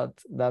 but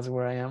that's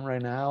where I am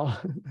right now.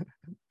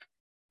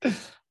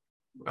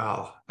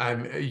 Well,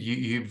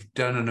 you've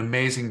done an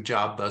amazing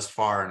job thus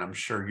far, and I'm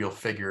sure you'll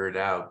figure it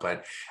out.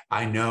 But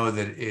I know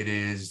that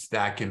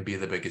that can be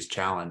the biggest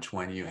challenge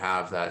when you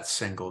have that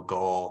single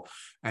goal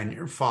and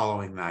you're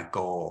following that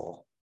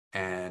goal,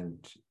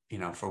 and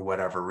for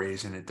whatever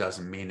reason it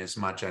doesn't mean as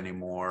much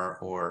anymore,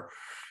 or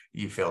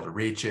you fail to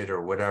reach it,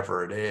 or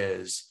whatever it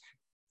is.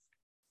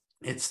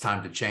 It's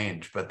time to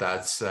change. But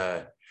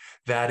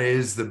that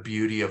is the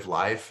beauty of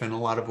life in a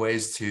lot of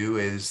ways too,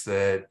 is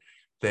that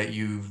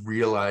you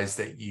realize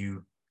that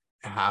you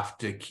have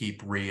to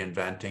keep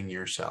reinventing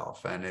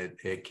yourself, and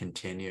it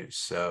continues.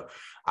 So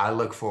I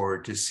look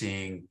forward to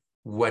seeing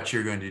what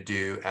you're going to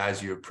do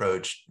as you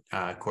approach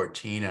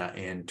Cortina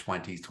in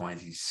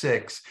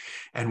 2026,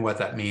 and what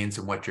that means,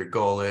 and what your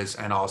goal is,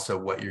 and also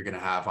what you're going to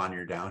have on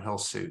your downhill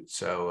suit.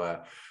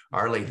 So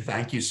Arly,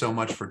 thank you so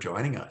much for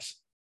joining us.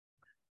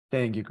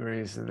 Thank you,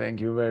 Chris.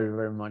 Thank you very,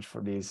 very much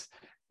for this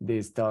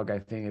talk. I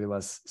think it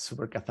was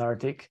super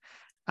cathartic.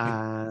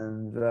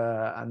 And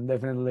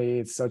definitely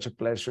it's such a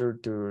pleasure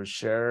to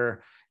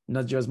share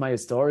not just my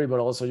story, but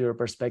also your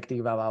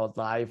perspective about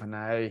life. And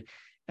I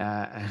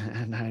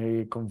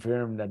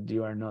confirm that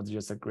you are not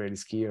just a great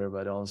skier,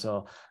 but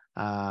also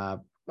a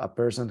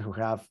person who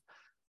have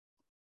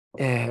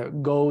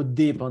go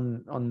deep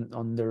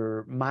on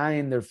their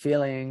mind, their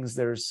feelings,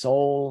 their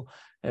soul,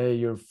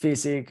 your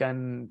physique,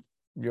 and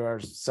you are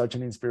such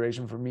an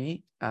inspiration for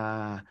me.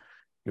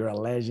 You're a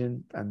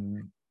legend,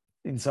 and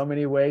in so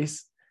many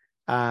ways.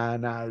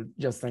 And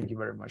just thank you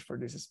very much for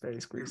this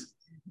space, Chris.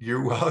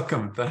 You're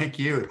welcome. Thank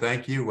you.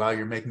 Wow,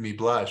 you're making me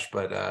blush,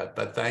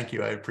 but thank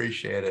you. I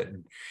appreciate it,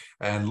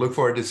 and look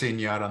forward to seeing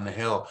you out on the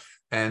hill.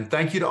 And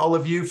thank you to all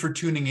of you for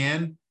tuning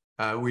in.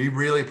 We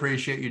really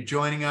appreciate you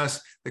joining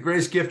us. The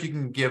greatest gift you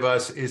can give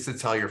us is to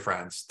tell your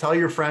friends. Tell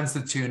your friends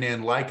to tune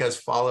in, like us,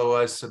 follow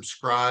us,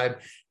 subscribe,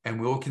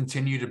 and we'll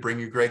continue to bring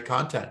you great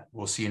content.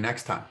 We'll see you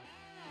next time.